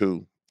those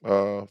two.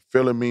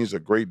 Philly means a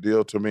great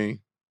deal to me.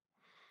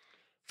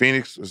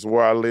 Phoenix is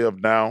where I live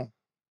now.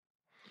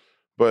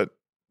 But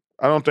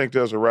I don't think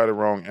there's a right or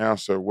wrong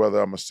answer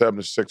whether I'm a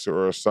 76er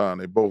or a Sun.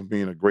 They both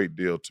mean a great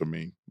deal to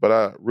me. But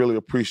I really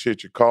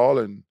appreciate your call.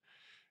 And,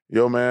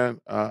 yo, man,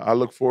 I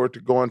look forward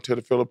to going to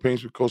the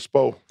Philippines with Coach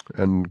Spo.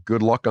 And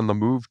good luck on the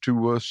move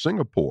to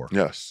Singapore.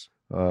 Yes.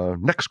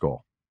 Next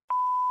call.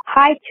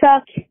 Hi,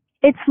 Chuck.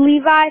 It's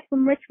Levi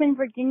from Richmond,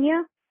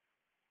 Virginia.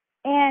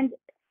 And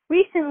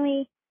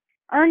recently,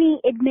 Ernie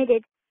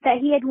admitted that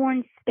he had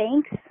worn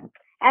Spanx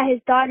at his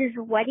daughter's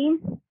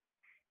wedding.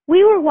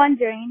 We were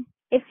wondering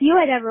if you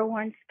had ever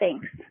worn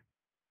Spanx.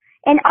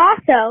 And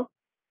also,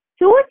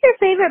 who was your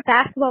favorite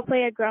basketball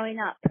player growing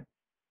up?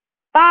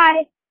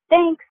 Bye.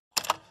 Thanks.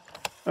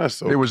 That's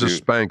so It was cute.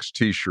 a Spanx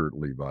T-shirt,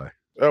 Levi.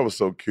 That was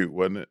so cute,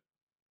 wasn't it?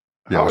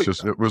 Yeah,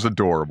 it was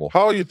adorable.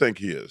 How old do you think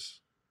he is?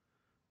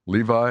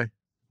 Levi,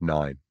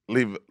 9.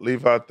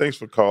 Levi, thanks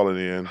for calling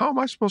in. How am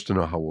I supposed to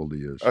know how old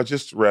he is?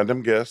 Just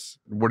random guess.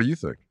 What do you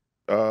think?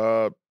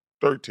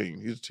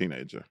 13. He's a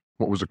teenager.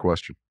 What was the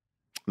question?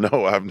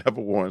 No, I've never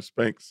worn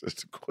Spanx.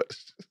 That's the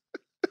question.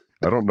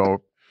 I don't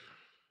know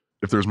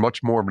if there's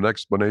much more of an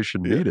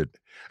explanation needed.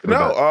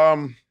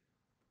 No,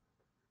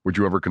 would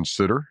you ever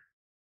consider?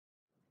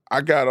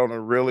 I got on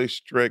a really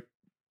strict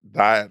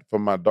diet for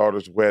my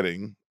daughter's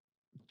wedding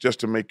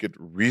just to make it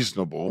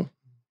reasonable.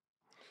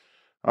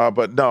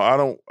 But no, I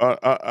don't.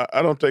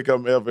 I don't think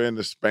I'm ever in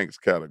the Spanx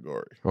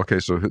category. Okay,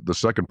 so the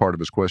second part of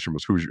his question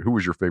was who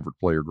was your favorite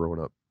player growing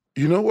up?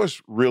 You know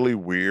what's really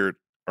weird,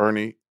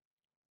 Ernie?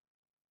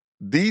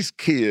 These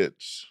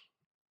kids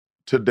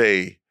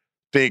today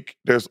think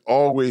there's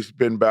always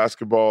been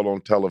basketball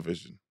on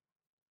television.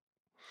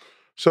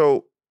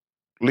 So,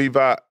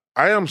 Levi,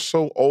 I am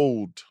so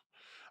old.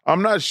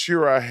 I'm not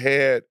sure I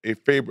had a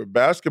favorite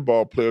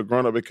basketball player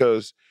growing up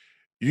because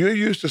you're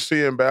used to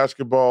seeing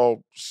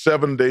basketball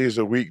 7 days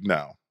a week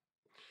now.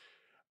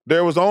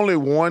 There was only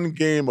one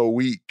game a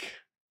week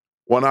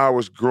when I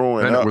was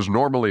growing up. And it was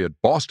normally at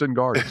Boston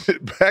Garden.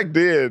 Back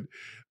then,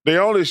 they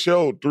only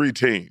showed 3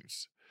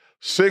 teams: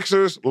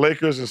 Sixers,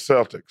 Lakers, and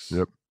Celtics.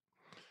 Yep.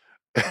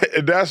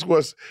 And that's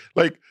what's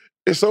like,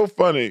 it's so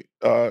funny,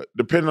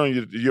 depending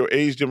on your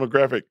age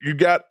demographic, you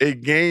got a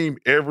game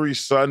every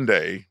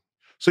Sunday.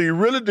 So you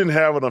really didn't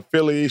have an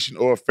affiliation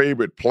or a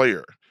favorite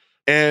player.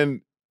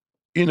 And,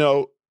 you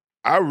know,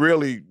 I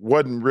really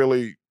wasn't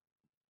really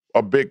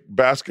a big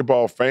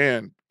basketball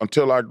fan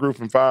until I grew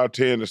from 5'10"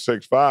 to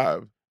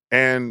 6'5".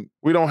 And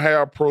we don't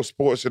have pro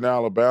sports in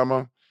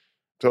Alabama.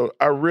 So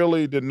I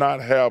really did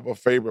not have a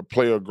favorite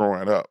player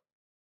growing up.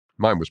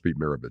 Mine was Pete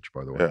Maravich,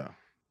 by the way. Yeah.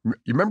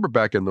 You remember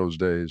back in those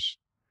days,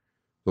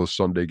 those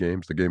Sunday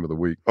games, the game of the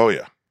week? Oh,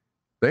 yeah.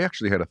 They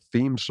actually had a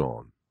theme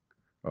song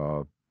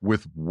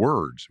with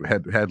words,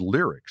 had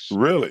lyrics.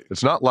 Really?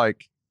 It's not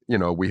like,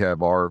 we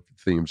have our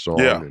theme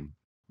song,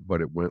 but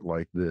it went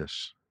like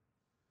this.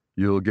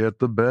 You'll get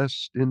the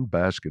best in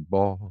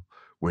basketball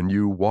when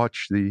you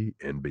watch the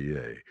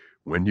NBA.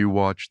 When you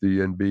watch the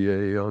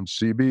NBA on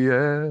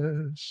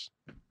CBS.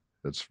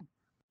 That's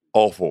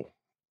awful.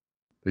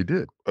 They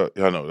did. I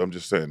know. I'm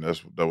just saying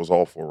that was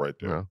awful right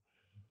there. Yeah.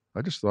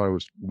 I just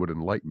thought would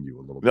enlighten you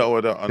a little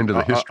bit into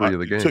the history of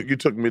the game. You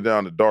took me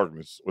down to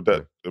darkness with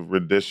that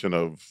rendition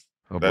of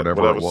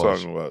whatever it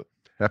was. Song it was.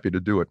 Happy to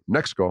do it.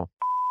 Next call.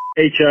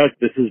 Hey, Chuck.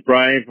 This is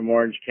Brian from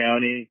Orange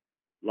County.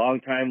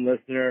 Long-time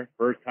listener,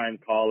 first-time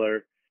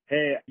caller.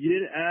 Hey, you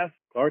didn't ask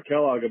Clark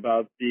Kellogg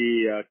about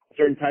the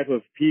certain type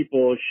of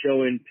people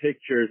showing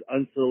pictures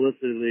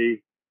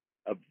unsolicitedly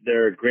of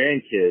their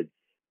grandkids.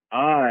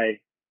 I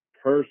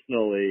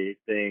personally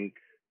think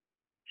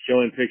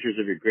showing pictures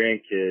of your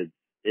grandkids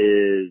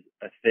is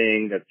a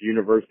thing that's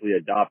universally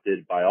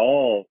adopted by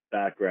all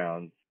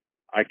backgrounds.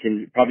 I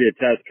can probably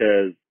attest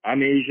because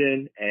I'm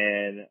Asian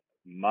and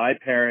my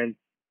parents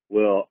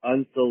will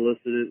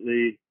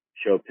unsolicitedly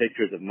show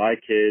pictures of my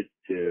kids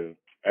to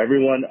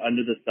everyone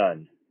under the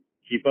sun.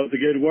 Keep up the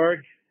good work.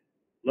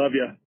 Love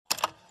you.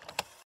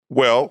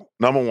 Well,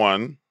 number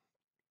one,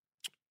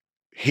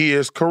 he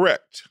is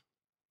correct.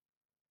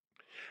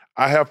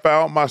 I have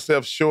found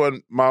myself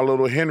showing my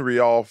little Henry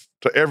off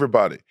to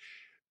everybody.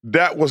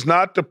 That was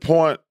not the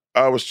point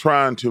I was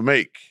trying to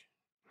make.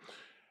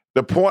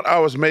 The point I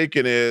was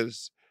making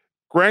is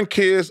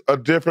grandkids are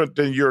different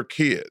than your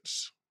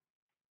kids.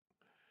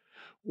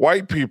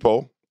 White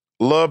people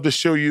love to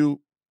show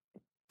you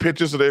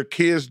pictures of their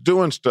kids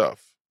doing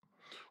stuff,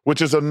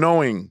 which is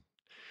annoying.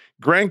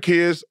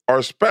 Grandkids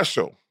are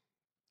special.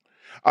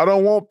 I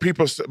don't want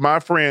people, my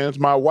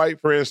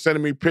white friends,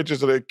 sending me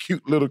pictures of their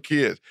cute little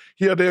kids.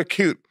 Yeah, they're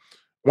cute.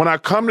 When I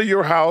come to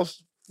your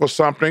house for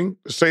something,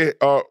 say,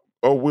 or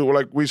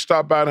we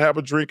stop by and have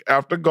a drink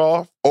after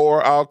golf,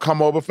 or I'll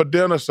come over for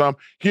dinner or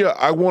something. Here,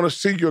 I want to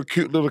see your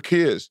cute little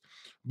kids.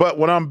 But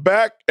when I'm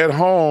back at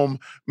home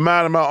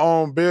minding my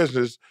own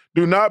business,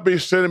 do not be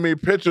sending me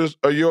pictures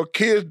of your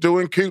kids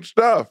doing cute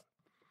stuff.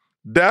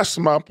 That's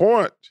my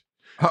point.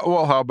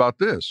 How about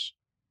this?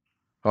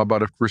 How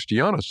about if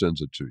Christiana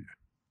sends it to you?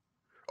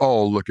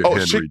 Oh, look at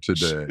Henry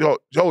today.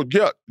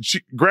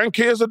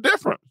 Grandkids are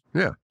different.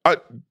 Yeah.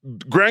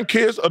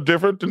 Grandkids are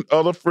different than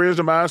other friends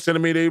of mine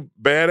sending me their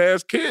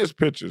badass kids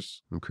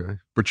pictures. Okay.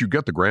 But you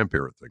get the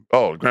grandparent thing.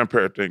 Oh, the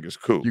grandparent thing is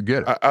cool. You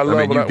get it. I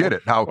love you get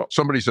it. How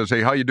somebody says,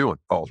 hey, how you doing?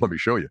 Oh, let me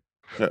show you.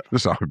 Yeah.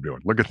 This is how I'm doing.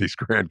 Look at these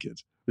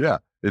grandkids. Yeah.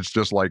 It's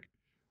just like,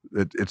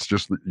 it's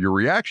just your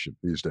reaction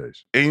these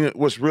days. And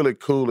what's really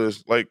cool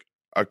is, like,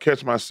 I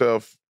catch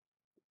myself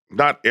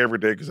Not every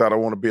day because I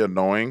don't want to be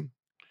annoying.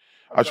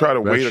 I try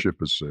to wait. That ship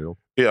has sailed.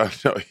 Yeah,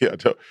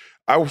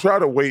 I will try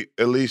to wait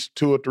at least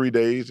 2 or 3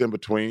 days in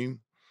between.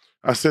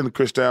 I send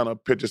Cristiano a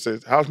picture,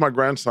 says, "How's my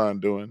grandson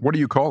doing?" What do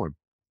you call him?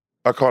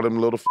 I call him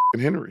Little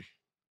Henry.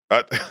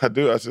 I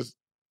do.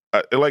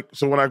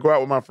 So when I go out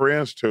with my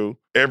friends too,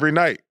 every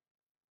night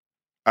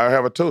I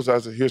have a toast. I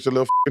said, "Here's the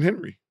Little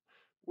Henry."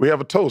 We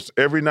have a toast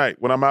every night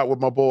when I'm out with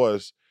my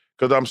boys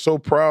because I'm so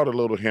proud of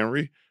Little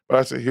Henry. But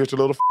I said, "Here's the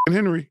Little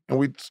Henry," and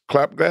we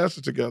clap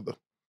glasses together.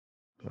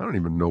 I don't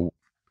even know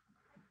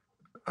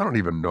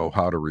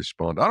how to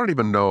respond. I don't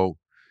even know.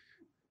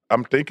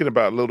 I'm thinking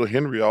about Little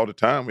Henry all the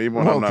time, even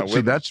when I'm not with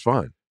him. That's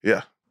fine.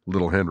 Yeah.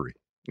 Little Henry.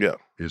 Yeah.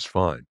 Is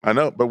fine. I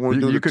know, but when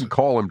you can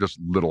call him just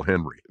Little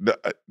Henry.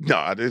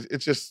 No,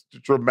 it's just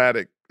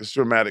dramatic. It's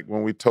dramatic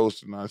when we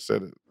toast and I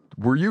said it.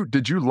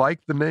 Did you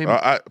like the name?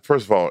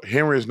 First of all,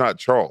 Henry is not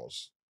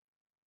Charles.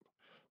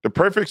 The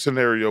perfect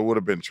scenario would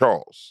have been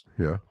Charles.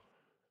 Yeah.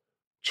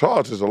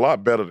 Charles is a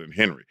lot better than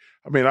Henry.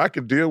 I mean, I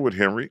can deal with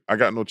Henry. I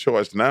got no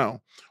choice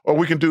now. Or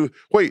we can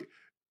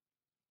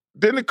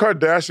didn't the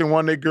Kardashian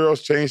one of their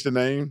girls change the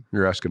name?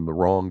 You're asking the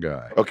wrong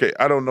guy. Okay,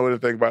 I don't know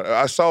anything about it.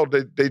 I saw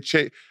they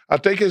changed. I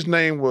think his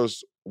name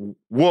was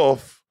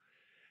Wolf,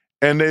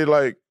 and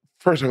they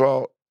first of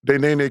all, they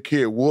named their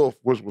kid Wolf,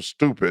 which was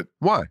stupid.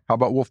 Why? How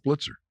about Wolf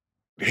Blitzer?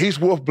 He's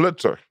Wolf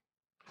Blitzer.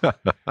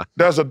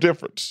 There's a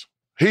difference.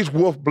 He's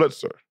Wolf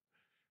Blitzer.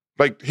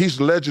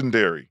 He's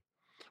legendary.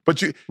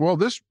 But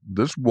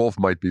this Wolf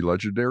might be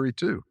legendary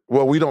too.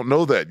 Well, we don't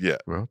know that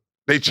yet. Well,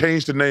 they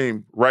changed the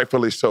name,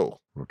 rightfully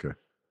so. Okay.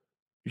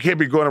 You can't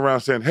be going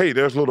around saying, "Hey,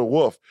 there's Little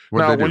Wolf."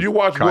 Now, when you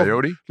watch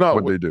Coyote,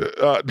 Wolf, what'd they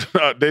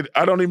do?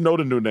 I don't even know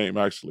the new name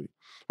actually.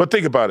 But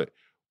think about it.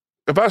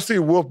 If I see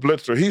Wolf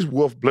Blitzer, he's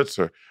Wolf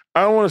Blitzer.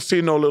 I don't want to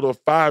see no little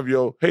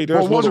 5-year-old. Hey,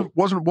 there's wasn't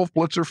Wolf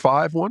Blitzer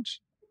 5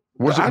 once?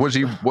 Was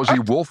he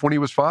Wolf when he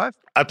was 5?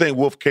 I think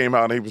Wolf came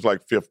out and he was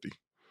like 50.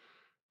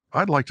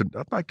 I'd like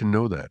to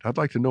know that. I'd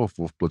like to know if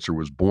Wolf Blitzer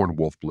was born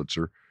Wolf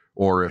Blitzer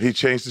or if he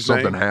changed his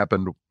something name.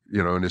 happened,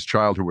 in his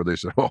childhood where they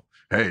said, "Oh,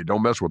 hey,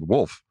 don't mess with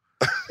Wolf."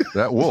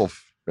 That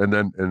Wolf, and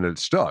it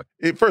stuck.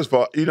 First of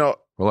all,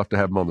 we'll have to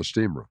have him on the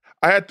steam room.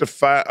 I had to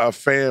fight a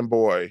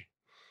fanboy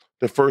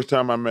the first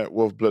time I met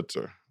Wolf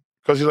Blitzer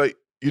because he's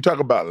you talk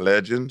about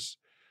legends.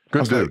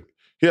 Good dude.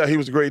 Yeah, he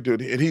was a great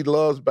dude, and he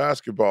loves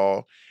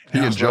basketball. He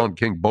and John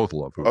King both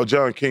love him. Oh,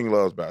 John King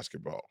loves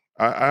basketball.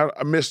 I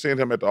miss seeing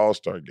him at the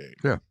All-Star game.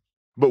 Yeah.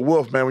 But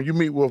Wolf, man, when you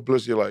meet Wolf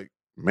Blitzer, you're like,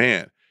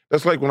 man,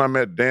 that's like when I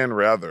met Dan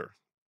Rather,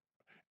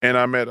 and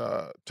I met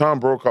Tom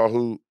Brokaw,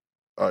 who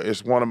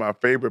is one of my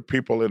favorite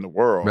people in the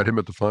world. Met him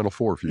at the Final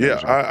Four a few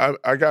years ago. Yeah,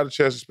 I got a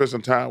chance to spend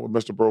some time with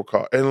Mr.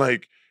 Brokaw. And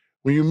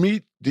when you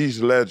meet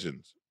these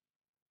legends,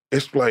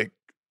 it's that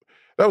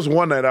was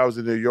one night I was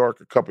in New York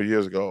a couple of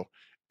years ago,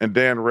 and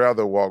Dan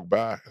Rather walked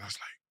by, and I was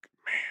like,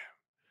 man,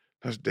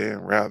 that's Dan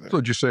Rather. So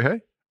did you say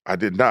hey? I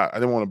did not. I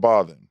didn't want to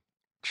bother him.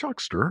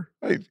 Chuckster.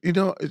 Hey,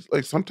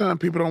 it's sometimes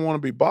people don't want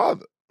to be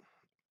bothered.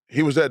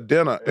 He was at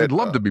dinner. I'd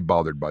love to be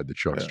bothered by the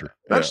Chuckster.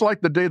 Yeah, That's like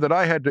the day that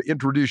I had to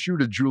introduce you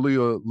to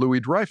Julia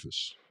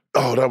Louis-Dreyfus.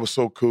 Oh, that was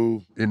so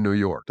cool. In New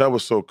York. That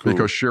was so cool.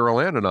 Because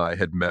Cheryl Ann and I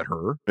had met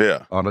her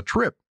on a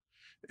trip.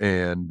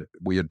 And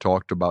we had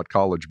talked about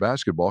college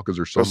basketball because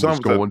her son was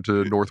going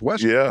to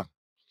Northwestern. Yeah.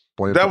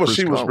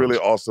 She was really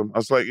awesome. I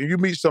was like, you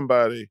meet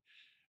somebody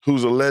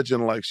who's a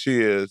legend like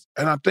she is,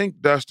 and I think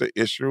that's the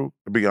issue,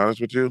 to be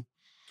honest with you.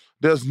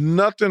 There's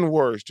nothing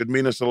worse than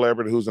meeting a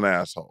celebrity who's an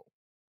asshole,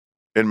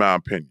 in my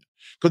opinion.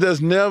 Because there's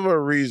never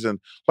a reason.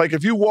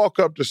 If you walk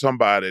up to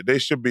somebody, they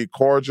should be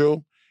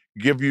cordial,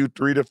 give you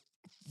 3 to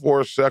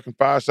 4 seconds,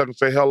 5 seconds,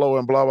 say hello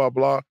and blah, blah,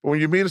 blah. But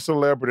when you meet a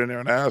celebrity and they're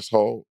an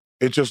asshole,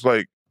 it's just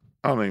I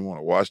don't even want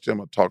to watch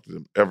them or talk to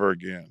them ever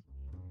again.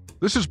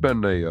 This has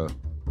been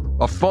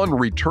a fun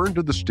return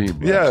to the steam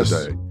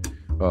today.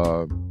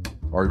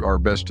 Our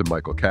best to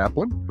Michael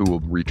Kaplan, who will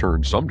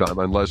return sometime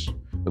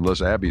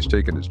unless Abby's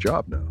taken his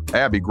job now.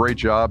 Abby, great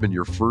job in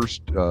your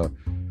first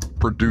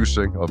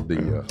producing of the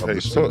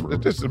steam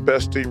room. This is the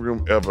best steam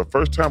room ever.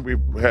 First time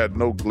we've had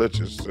no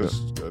glitches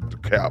since the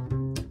cap.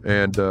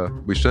 And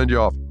we send you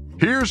off.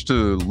 Here's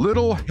to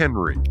Little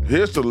Henry.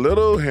 Here's to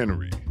Little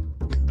Henry.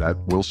 That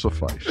will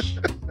suffice.